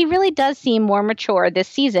because he really does seem more mature this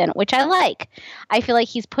season, which I like. I feel like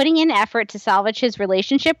he's putting in effort to salvage his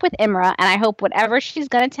relationship with Imra, and I hope whatever she's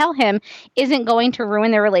going to tell him isn't going to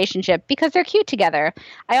ruin their relationship because they're cute together.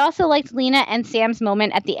 I also liked Lena and Sam's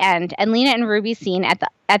moment at the end, and Lena and Ruby's scene at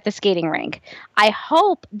the skating rink. I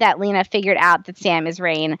hope that Lena figured out that Sam is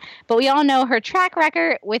Rain, but we all know her track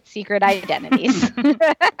record with secret identities.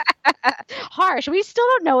 Harsh. We still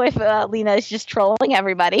don't know if Lena is just trolling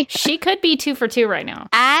everybody. She could be 2 for 2 right now.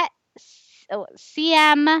 At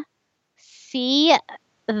CMC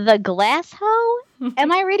the Glass Hoe?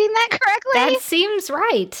 Am I reading that correctly? That seems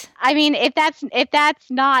right. I mean, if that's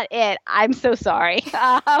not it, I'm so sorry.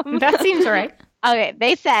 That seems right. Okay,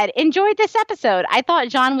 they said, enjoyed this episode. I thought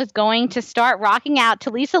John was going to start rocking out to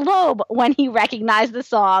Lisa Loeb when he recognized the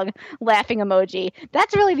song, laughing emoji.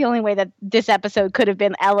 That's really the only way that this episode could have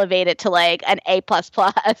been elevated to like an A++.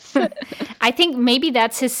 I think maybe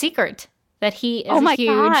that's his secret, that he is a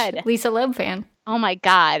huge Lisa Loeb fan. Oh my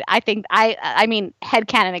God. I think, I mean,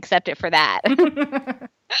 headcanon accept it for that.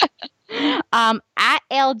 At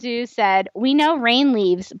Eldu said, we know Rain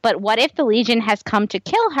leaves, but what if the Legion has come to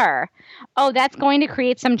kill her? Oh, that's going to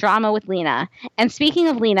create some drama with Lena. And speaking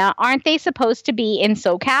of Lena, aren't they supposed to be in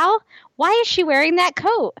SoCal? Why is she wearing that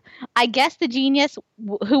coat? I guess the genius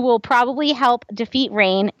who will probably help defeat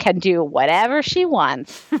Rain can do whatever she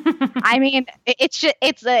wants. I mean,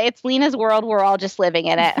 it's Lena's world. We're all just living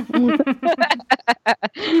in it.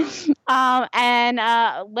 And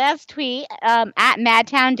last tweet at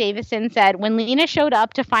Madtown Davison said, when Lena showed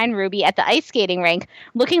up to find Ruby at the ice skating rink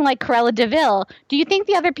looking like Cruella de Vil, do you think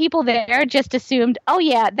the other people there just assumed, oh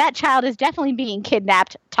yeah, that child is definitely being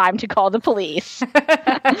kidnapped, time to call the police?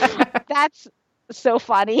 That's so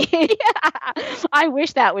funny. I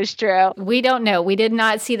wish that was true. We don't know. We did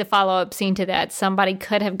not see the follow-up scene to that. Somebody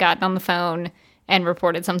could have gotten on the phone and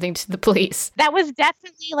reported something to the police. That was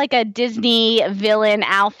definitely like a Disney villain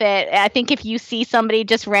outfit. I think if you see somebody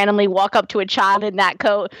just randomly walk up to a child in that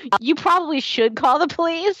coat, you probably should call the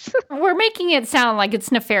police. We're making it sound like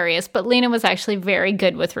it's nefarious, but Lena was actually very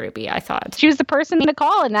good with Ruby, I thought. She was the person to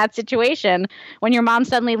call in that situation when your mom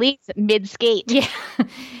suddenly leaves mid-skate. Yeah.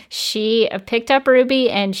 She picked up Ruby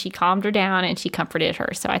and she calmed her down and she comforted her.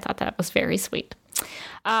 So I thought that was very sweet.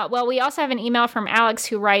 Well, we also have an email from Alex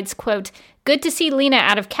who writes, quote, good to see Lena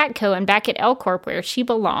out of Catco and back at L-Corp where she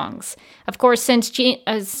belongs. Of course, since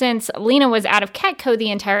Lena was out of Catco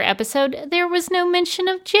the entire episode, there was no mention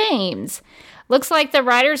of James. Looks like the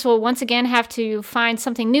writers will once again have to find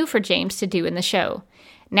something new for James to do in the show.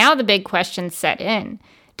 Now the big questions set in.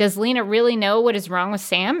 Does Lena really know what is wrong with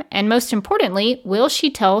Sam? And most importantly, will she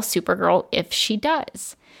tell Supergirl if she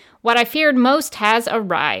does? What I feared most has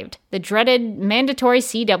arrived. The dreaded mandatory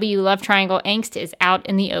CW love triangle angst is out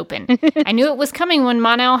in the open. I knew it was coming when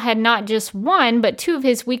Mon-El had not just one, but two of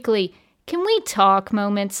his weekly "Can we talk"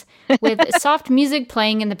 moments with soft music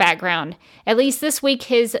playing in the background. At least this week,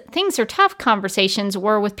 his "Things Are Tough" conversations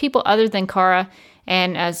were with people other than Kara,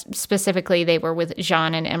 and specifically they were with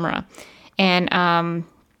Jean and Imra. And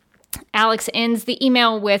Alex ends the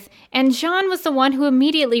email with, and Jean was the one who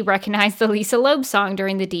immediately recognized the Lisa Loeb song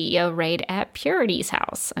during the DEO raid at Purity's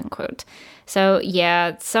house, unquote. So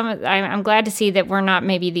yeah, I'm glad to see that we're not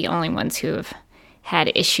maybe the only ones who have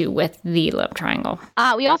had issue with the love triangle.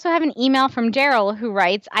 We also have an email from Daryl who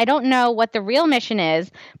writes, I don't know what the real mission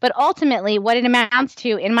is, but ultimately what it amounts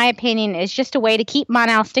to, in my opinion, is just a way to keep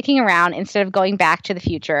Mon-El sticking around instead of going back to the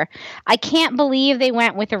future. I can't believe they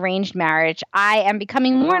went with arranged marriage. I am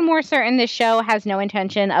becoming more and more certain this show has no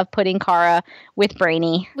intention of putting Kara with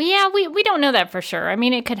Brainy. Well, yeah, we don't know that for sure. I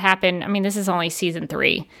mean, it could happen. I mean, this is only season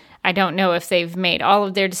 3. I don't know if they've made all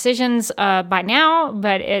of their decisions by now,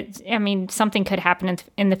 but something could happen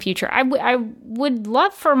in the future. I would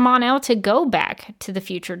love for Mon-El to go back to the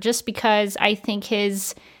future just because I think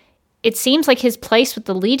it seems like his place with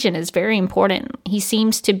the Legion is very important. He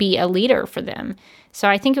seems to be a leader for them. So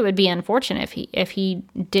I think it would be unfortunate if he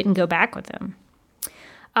didn't go back with them.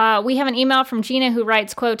 We have an email from Gina who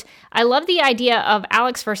writes, quote, I love the idea of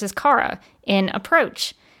Alex versus Kara in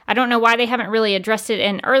Approach. I don't know why they haven't really addressed it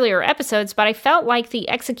in earlier episodes, but I felt like the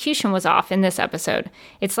execution was off in this episode.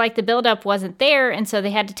 It's like the buildup wasn't there, and so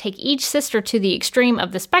they had to take each sister to the extreme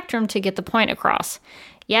of the spectrum to get the point across.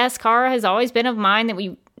 Yes, Kara has always been of mind that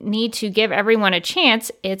we need to give everyone a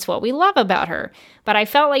chance. It's what we love about her. But I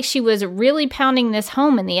felt like she was really pounding this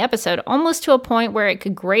home in the episode, almost to a point where it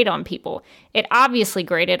could grate on people. It obviously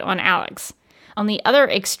grated on Alex. On the other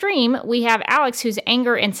extreme, we have Alex, whose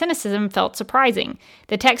anger and cynicism felt surprising.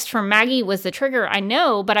 The text from Maggie was the trigger, I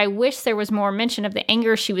know, but I wish there was more mention of the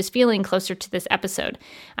anger she was feeling closer to this episode.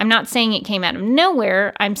 I'm not saying it came out of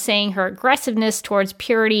nowhere. I'm saying her aggressiveness towards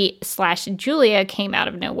Purity/Julia came out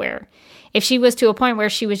of nowhere. If she was to a point where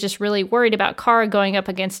she was just really worried about Kara going up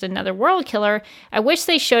against another world killer, I wish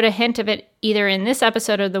they showed a hint of it either in this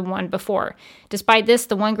episode or the one before. Despite this,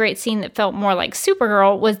 the one great scene that felt more like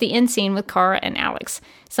Supergirl was the end scene with Kara and Alex.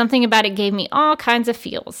 Something about it gave me all kinds of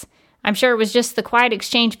feels. I'm sure it was just the quiet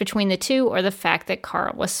exchange between the two or the fact that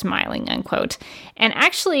Kara was smiling, unquote. And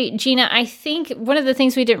actually, Gina, I think one of the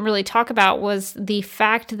things we didn't really talk about was the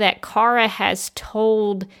fact that Kara has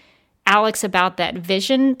told Alex about that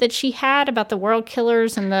vision that she had about the world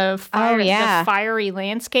killers and the fiery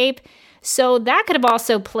landscape. So that could have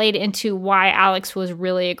also played into why Alex was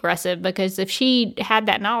really aggressive, because if she had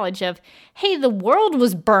that knowledge of, hey, the world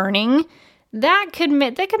was burning, that could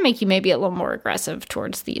make you maybe a little more aggressive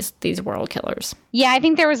towards these world killers. Yeah, I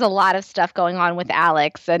think there was a lot of stuff going on with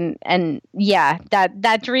Alex, and yeah,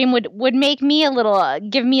 that dream would make me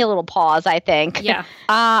give me a little pause, I think. Yeah.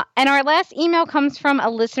 And our last email comes from a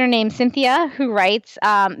listener named Cynthia, who writes,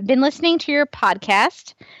 been listening to your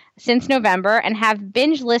podcast since November and have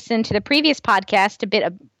binge listened to the previous podcast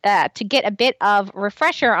to get a bit of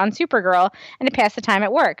refresher on Supergirl and to pass the time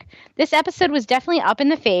at work. This episode was definitely up in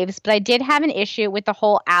the faves, but I did have an issue with the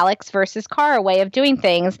whole Alex versus Kara way of doing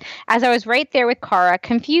things, as I was right there with Kara,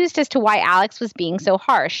 confused as to why Alex was being so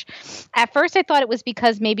harsh. At first, I thought it was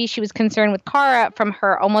because maybe she was concerned with Kara from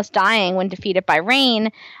her almost dying when defeated by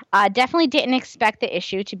Rain. Definitely didn't expect the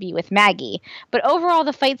issue to be with Maggie. But overall,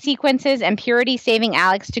 the fight sequences and Purity saving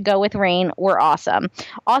Alex to go with Rain were awesome.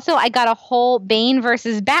 Also, I got a whole Bane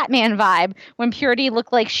versus Batman vibe when Purity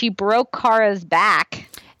looked like she broke Kara's back.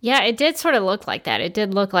 Yeah, it did sort of look like that. It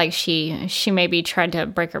did look like she maybe tried to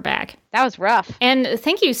break her back. That was rough. And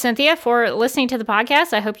thank you, Cynthia, for listening to the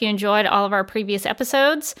podcast. I hope you enjoyed all of our previous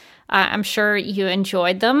episodes. I'm sure you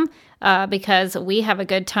enjoyed them because we have a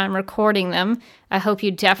good time recording them. I hope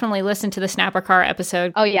you definitely listened to the Snapper Car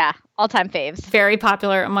episode. Oh, yeah. All-time faves. Very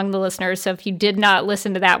popular among the listeners. So if you did not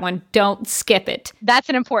listen to that one, don't skip it. That's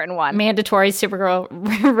an important one. Mandatory Supergirl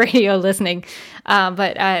radio listening.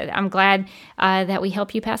 But I'm glad that we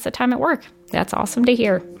help you pass the time at work. That's awesome to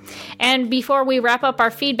hear. And before we wrap up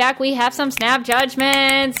our feedback, we have some Snap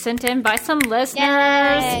Judgments sent in by some listeners.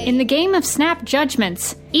 Yay. In the game of Snap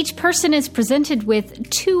Judgments, each person is presented with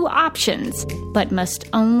 2 options, but must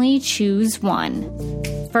only choose one.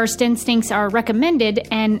 First instincts are recommended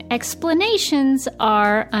and explanations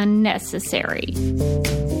are unnecessary.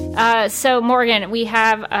 So, Morgan, we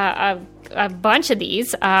have a bunch of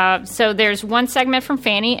these. So there's one segment from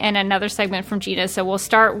Fanny and another segment from Gina. So we'll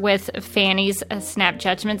start with Fanny's Snap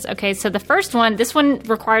Judgments. Okay, so the first one, this one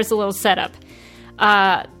requires a little setup.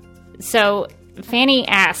 So Fanny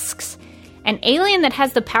asks, an alien that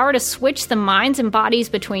has the power to switch the minds and bodies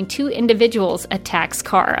between 2 individuals attacks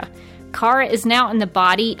Kara. Kara is now in the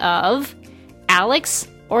body of Alex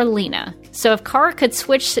or Lena. So if Kara could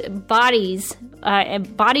switch bodies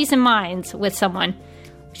and minds with someone,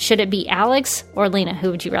 should it be Alex or Lena?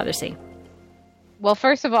 Who would you rather see? Well,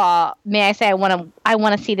 first of all, may I say I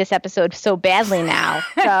want to see this episode so badly now.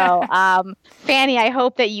 So, Fanny, I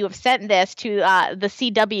hope that you have sent this to the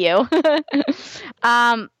CW.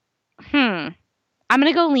 I'm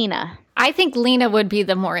gonna go Lena. I think Lena would be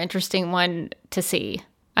the more interesting one to see.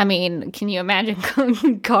 I mean, can you imagine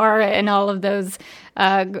Kara and all of those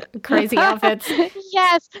crazy outfits?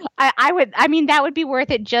 Yes, I would. I mean, that would be worth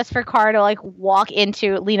it just for Kara to walk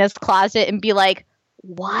into Lena's closet and be like,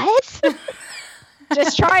 "What?"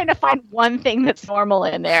 Just trying to find one thing that's normal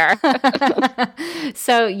in there.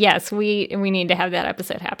 So yes, we need to have that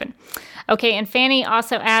episode happen. Okay, and Fanny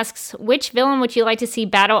also asks, which villain would you like to see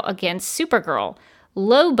battle against Supergirl?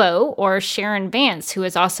 Lobo or Sharon Vance, who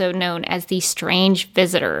is also known as the Strange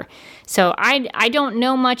Visitor. So I don't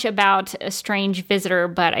know much about a Strange Visitor,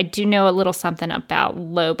 but I do know a little something about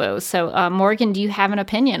Lobo. So Morgan, do you have an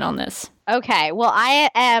opinion on this? Okay, well, I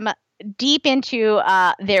am deep into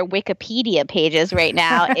their Wikipedia pages right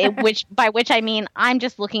now, by which I mean I'm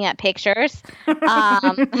just looking at pictures.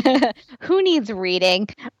 Who needs reading?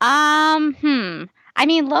 I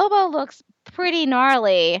mean, Lobo looks pretty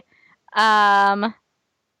gnarly.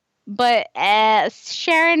 But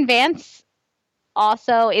Sharon Vance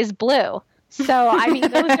also is blue. So, I mean,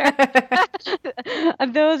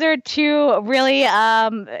 those are 2 really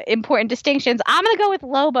important distinctions. I'm going to go with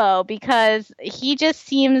Lobo because he just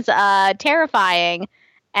seems terrifying.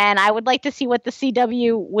 And I would like to see what the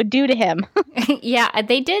CW would do to him. Yeah,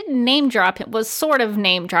 they did name drop him. Was sort of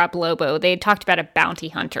name drop Lobo. They talked about a bounty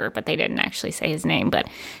hunter, but they didn't actually say his name. But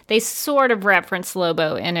they sort of referenced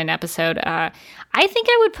Lobo in an episode. I think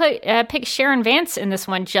I would pick Sharon Vance in this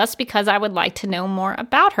one just because I would like to know more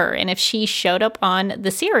about her. And if she showed up on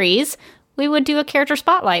the series, we would do a character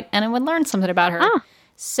spotlight and I would learn something about her. Oh,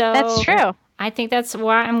 so that's true. I think that's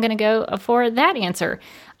why I'm going to go for that answer.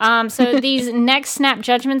 So these next Snap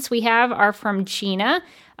Judgments we have are from Gina.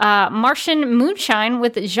 Martian Moonshine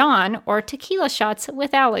with Jean or Tequila Shots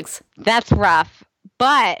with Alex. That's rough.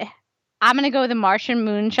 But I'm going to go with the Martian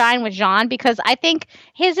Moonshine with Jean because I think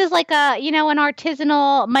his is like an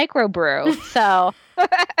artisanal microbrew. So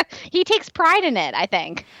He takes pride in it, I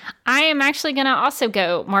think. I am actually going to also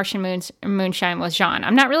go Martian Moonshine with Jean.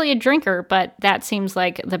 I'm not really a drinker, but that seems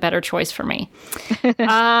like the better choice for me.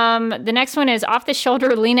 The next one is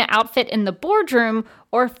off-the-shoulder Lena outfit in the boardroom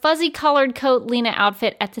or fuzzy-colored coat Lena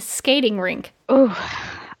outfit at the skating rink. Ooh,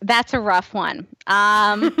 that's a rough one.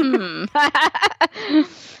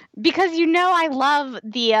 Because I love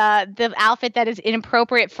the outfit that is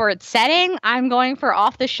inappropriate for its setting. I'm going for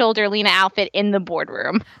off-the-shoulder Lena outfit in the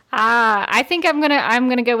boardroom. I think I'm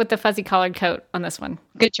gonna go with the fuzzy colored coat on this one.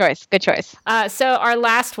 Good choice. Good choice. So our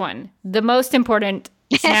last one, the most important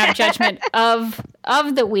snap judgment of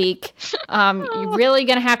the week. You're really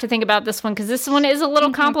gonna have to think about this one because this one is a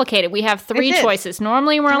little complicated. We have three choices.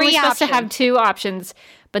 Normally, we're only supposed to have two options,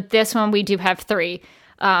 but this one we do have three.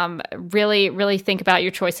 Really, really think about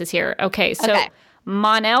your choices here. Okay, so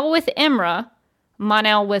Mon-El with Imra,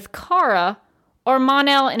 Mon-El with Kara, or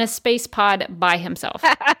Mon-El in a space pod by himself.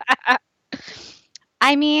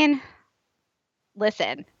 I mean,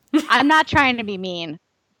 listen, I'm not trying to be mean,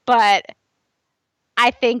 but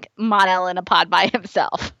I think Mon-El in a pod by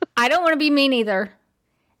himself. I don't want to be mean either.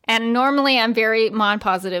 And normally I'm very Mon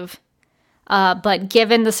positive. But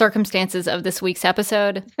given the circumstances of this week's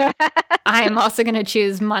episode, I am also going to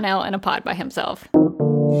choose Mon-El in a pod by himself.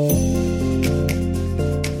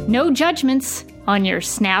 No judgments on your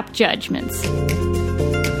snap judgments.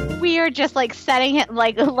 We are just setting it,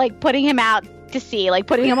 like putting him out to sea,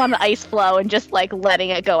 putting him on the ice floe and just letting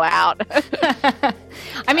it go out.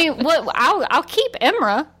 I mean, I'll keep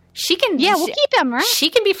Imra. She can. Yeah, we'll keep Imra. She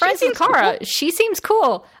can be friends with Kara. Cool. She seems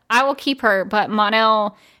cool. I will keep her, but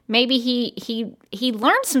Mon-El. Maybe he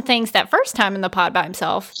learned some things that first time in the pod by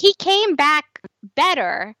himself. He came back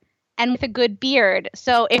better and with a good beard.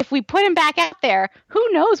 So if we put him back out there, who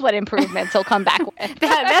knows what improvements he'll come back with.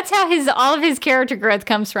 That's how all of his character growth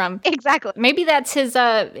comes from. Exactly. Maybe that's his,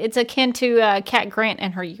 it's akin to Cat Grant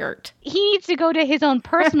and her yurt. He needs to go to his own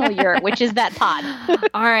personal yurt, which is that pod.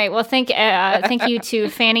 All right. Well, thank you to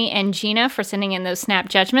Fanny and Gina for sending in those snap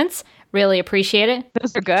judgments. Really appreciate it.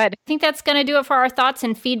 Those are good. I think that's going to do it for our thoughts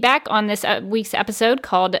and feedback on this week's episode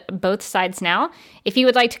called Both Sides Now. If you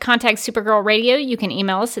would like to contact Supergirl Radio, you can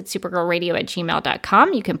email us at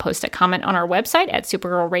supergirlradio@gmail.com. You can post a comment on our website at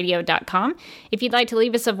supergirlradio.com. If you'd like to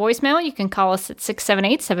leave us a voicemail, you can call us at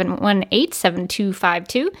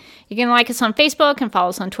 678-718-7252. You can like us on Facebook and follow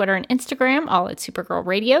us on Twitter and Instagram, all at Supergirl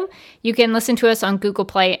Radio. You can listen to us on Google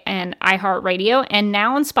Play and iHeartRadio. And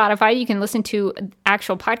now on Spotify, you can listen to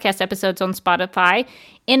actual podcast episodes on Spotify,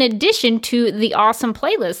 in addition to the awesome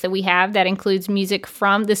playlist that we have that includes music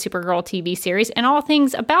from the Supergirl TV series and all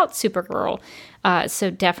things about Supergirl. So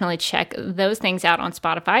definitely check those things out on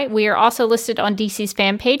Spotify. We are also listed on DC's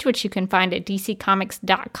fan page, which you can find at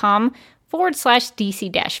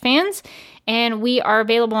dccomics.com/DC-fans. And we are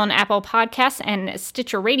available on Apple Podcasts and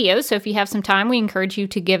Stitcher Radio. So if you have some time, we encourage you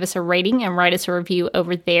to give us a rating and write us a review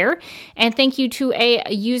over there. And thank you to a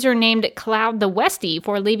user named Cloud the Westie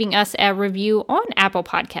for leaving us a review on Apple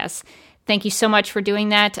Podcasts. Thank you so much for doing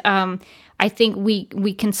that. I think we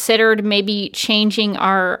considered maybe changing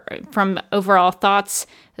our from overall thoughts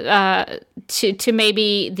to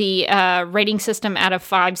maybe the rating system out of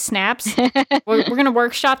 5 snaps. We're going to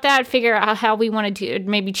workshop that, figure out how we want to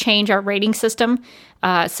maybe change our rating system.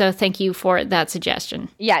 So thank you for that suggestion.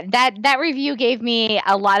 Yeah, that review gave me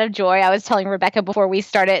a lot of joy. I was telling Rebecca before we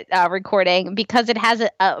started recording because it has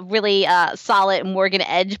a really solid Morgan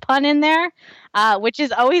Edge pun in there, which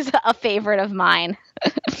is always a favorite of mine.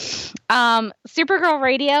 Supergirl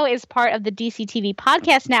Radio is part of the DC TV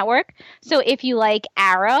Podcast Network. So if you like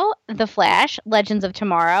Arrow, The Flash, Legends of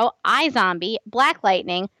Tomorrow, iZombie, Black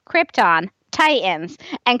Lightning, Krypton, Titans,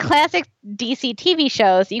 and classic DC TV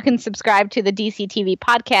shows, you can subscribe to the DC TV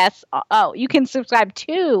Podcasts. You can subscribe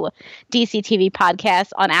to DC TV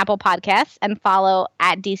Podcasts on Apple Podcasts and follow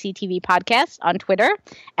at DC TV Podcasts on Twitter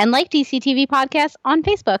and like DC TV Podcasts on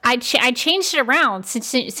Facebook. I changed it around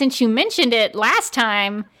since you mentioned it last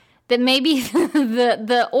time that maybe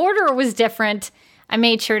the order was different. I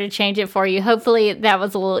made sure to change it for you. Hopefully that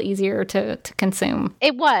was a little easier to consume.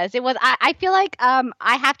 It was. I feel like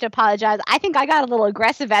I have to apologize. I think I got a little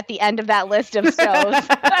aggressive at the end of that list of shows.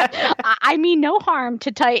 I mean no harm to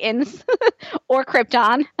Titans or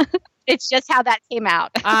Krypton. It's just how that came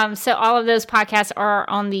out. So all of those podcasts are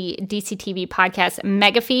on the DC TV Podcast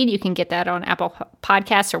mega feed. You can get that on Apple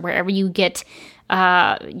Podcasts or wherever you get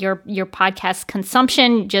your podcast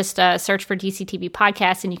consumption. Just search for DC TV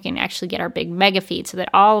Podcasts and you can actually get our big mega feed so that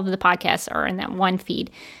all of the podcasts are in that one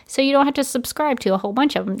feed. So you don't have to subscribe to a whole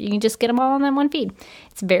bunch of them. You can just get them all on that one feed.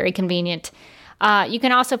 It's very convenient. You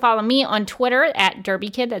can also follow me on Twitter at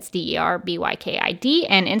DerbyKid, that's DerBykid,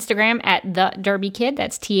 and Instagram at The Derby Kid,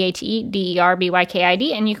 that's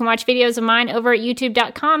TheDerbykid. And you can watch videos of mine over at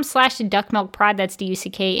youtube.com/DuckMilkProd, that's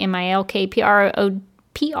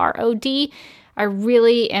DuckMilkProd. I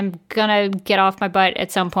really am gonna get off my butt at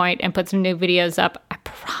some point and put some new videos up. I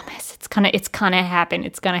promise. It's gonna happen.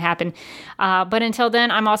 It's gonna happen. But until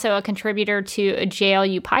then, I'm also a contributor to a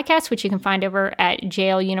JLU podcast, which you can find over at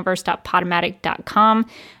jluniverse.podomatic.com.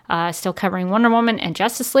 Still covering Wonder Woman and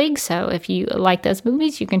Justice League. So if you like those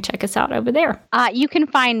movies, you can check us out over there. You can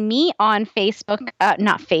find me on Facebook.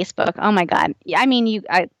 Not Facebook. Oh my God. I mean,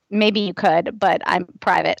 maybe you could, but I'm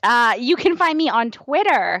private. You can find me on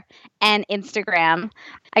Twitter and Instagram.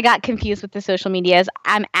 I got confused with the social medias.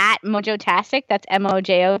 I'm at Mojotastic. That's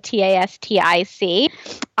MOJOTASTIC.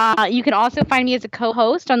 You can also find me as a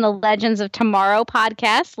co-host on the Legends of Tomorrow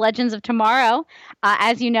podcast. Legends of Tomorrow,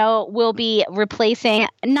 as you know, will be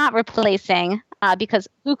not replacing, because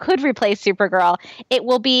who could replace Supergirl? It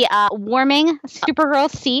will be warming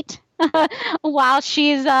Supergirl's seat while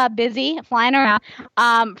she's busy flying around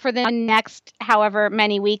for the next however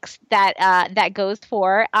many weeks that goes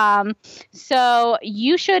for. So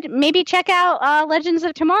you should maybe check out Legends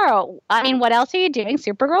of Tomorrow. I mean, what else are you doing?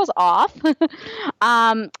 Supergirl's off.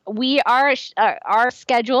 Our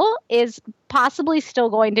schedule is possibly still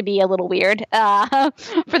going to be a little weird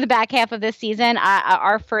for the back half of this season.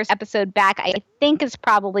 Our first episode back, I think, is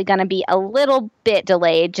probably going to be a little bit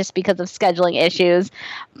delayed just because of scheduling issues.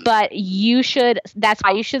 But that's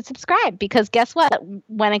why you should subscribe, because guess what?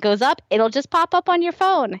 When it goes up, it'll just pop up on your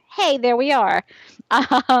phone. Hey, there we are.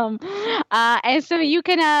 And so you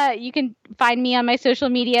can find me on my social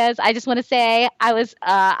medias. I just want to say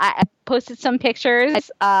I posted some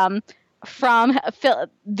pictures from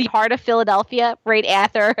the heart of Philadelphia right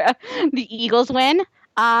after the Eagles win.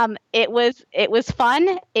 It was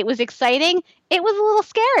fun. It was exciting. It was a little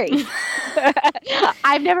scary.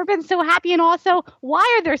 I've never been so happy. And also,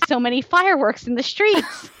 why are there so many fireworks in the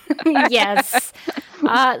streets? Yes.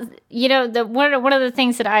 One of the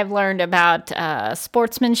things that I've learned about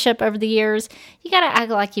sportsmanship over the years, you got to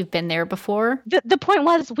act like you've been there before. The point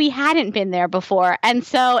was we hadn't been there before. And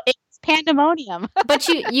so pandemonium. But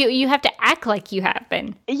you have to act like you have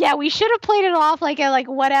been. Yeah, we should have played it off like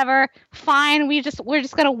whatever, fine, we're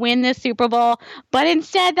just gonna win this Super Bowl. But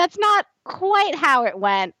instead, that's not quite how it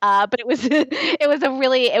went. But it was a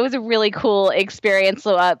really cool experience.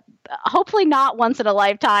 So hopefully not once in a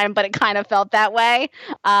lifetime, but it kind of felt that way.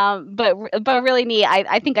 But really neat.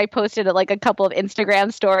 I think I posted a couple of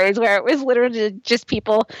Instagram stories where it was literally just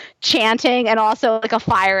people chanting and also like a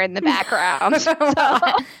fire in the background. So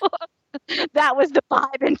that was the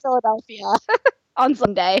vibe in Philadelphia on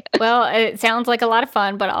Sunday. Well, it sounds like a lot of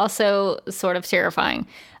fun, but also sort of terrifying.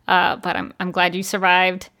 But I'm glad you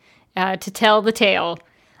survived to tell the tale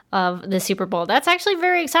of the Super Bowl. That's actually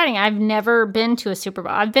very exciting. I've never been to a Super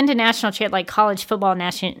Bowl. I've been to college football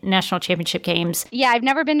national championship games. Yeah, I've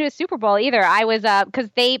never been to a Super Bowl either. I was because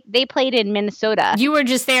they played in Minnesota. You were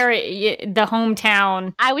just there, the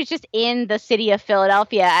hometown. I was just in the city of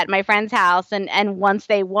Philadelphia at my friend's house, and once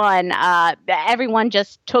they won, everyone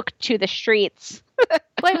just took to the streets.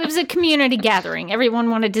 Well, it was a community gathering. Everyone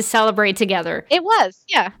wanted to celebrate together. It was,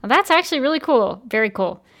 yeah. Well, that's actually really cool. Very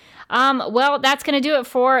cool. Well, that's going to do it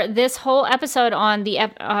for this whole episode on the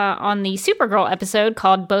Supergirl episode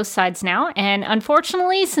called Both Sides Now. And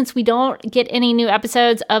unfortunately, since we don't get any new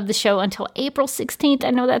episodes of the show until April 16th,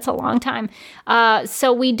 I know that's a long time,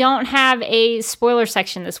 so we don't have a spoiler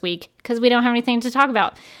section this week because we don't have anything to talk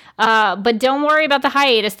about. But don't worry about the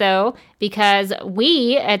hiatus, though, because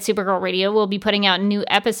we at Supergirl Radio will be putting out new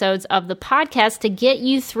episodes of the podcast to get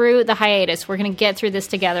you through the hiatus. We're going to get through this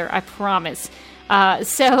together, I promise.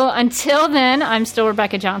 So until then, I'm still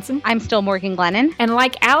Rebecca Johnson. I'm still Morgan Glennon. And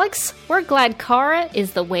like Alex, we're glad Kara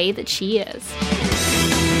is the way that she is.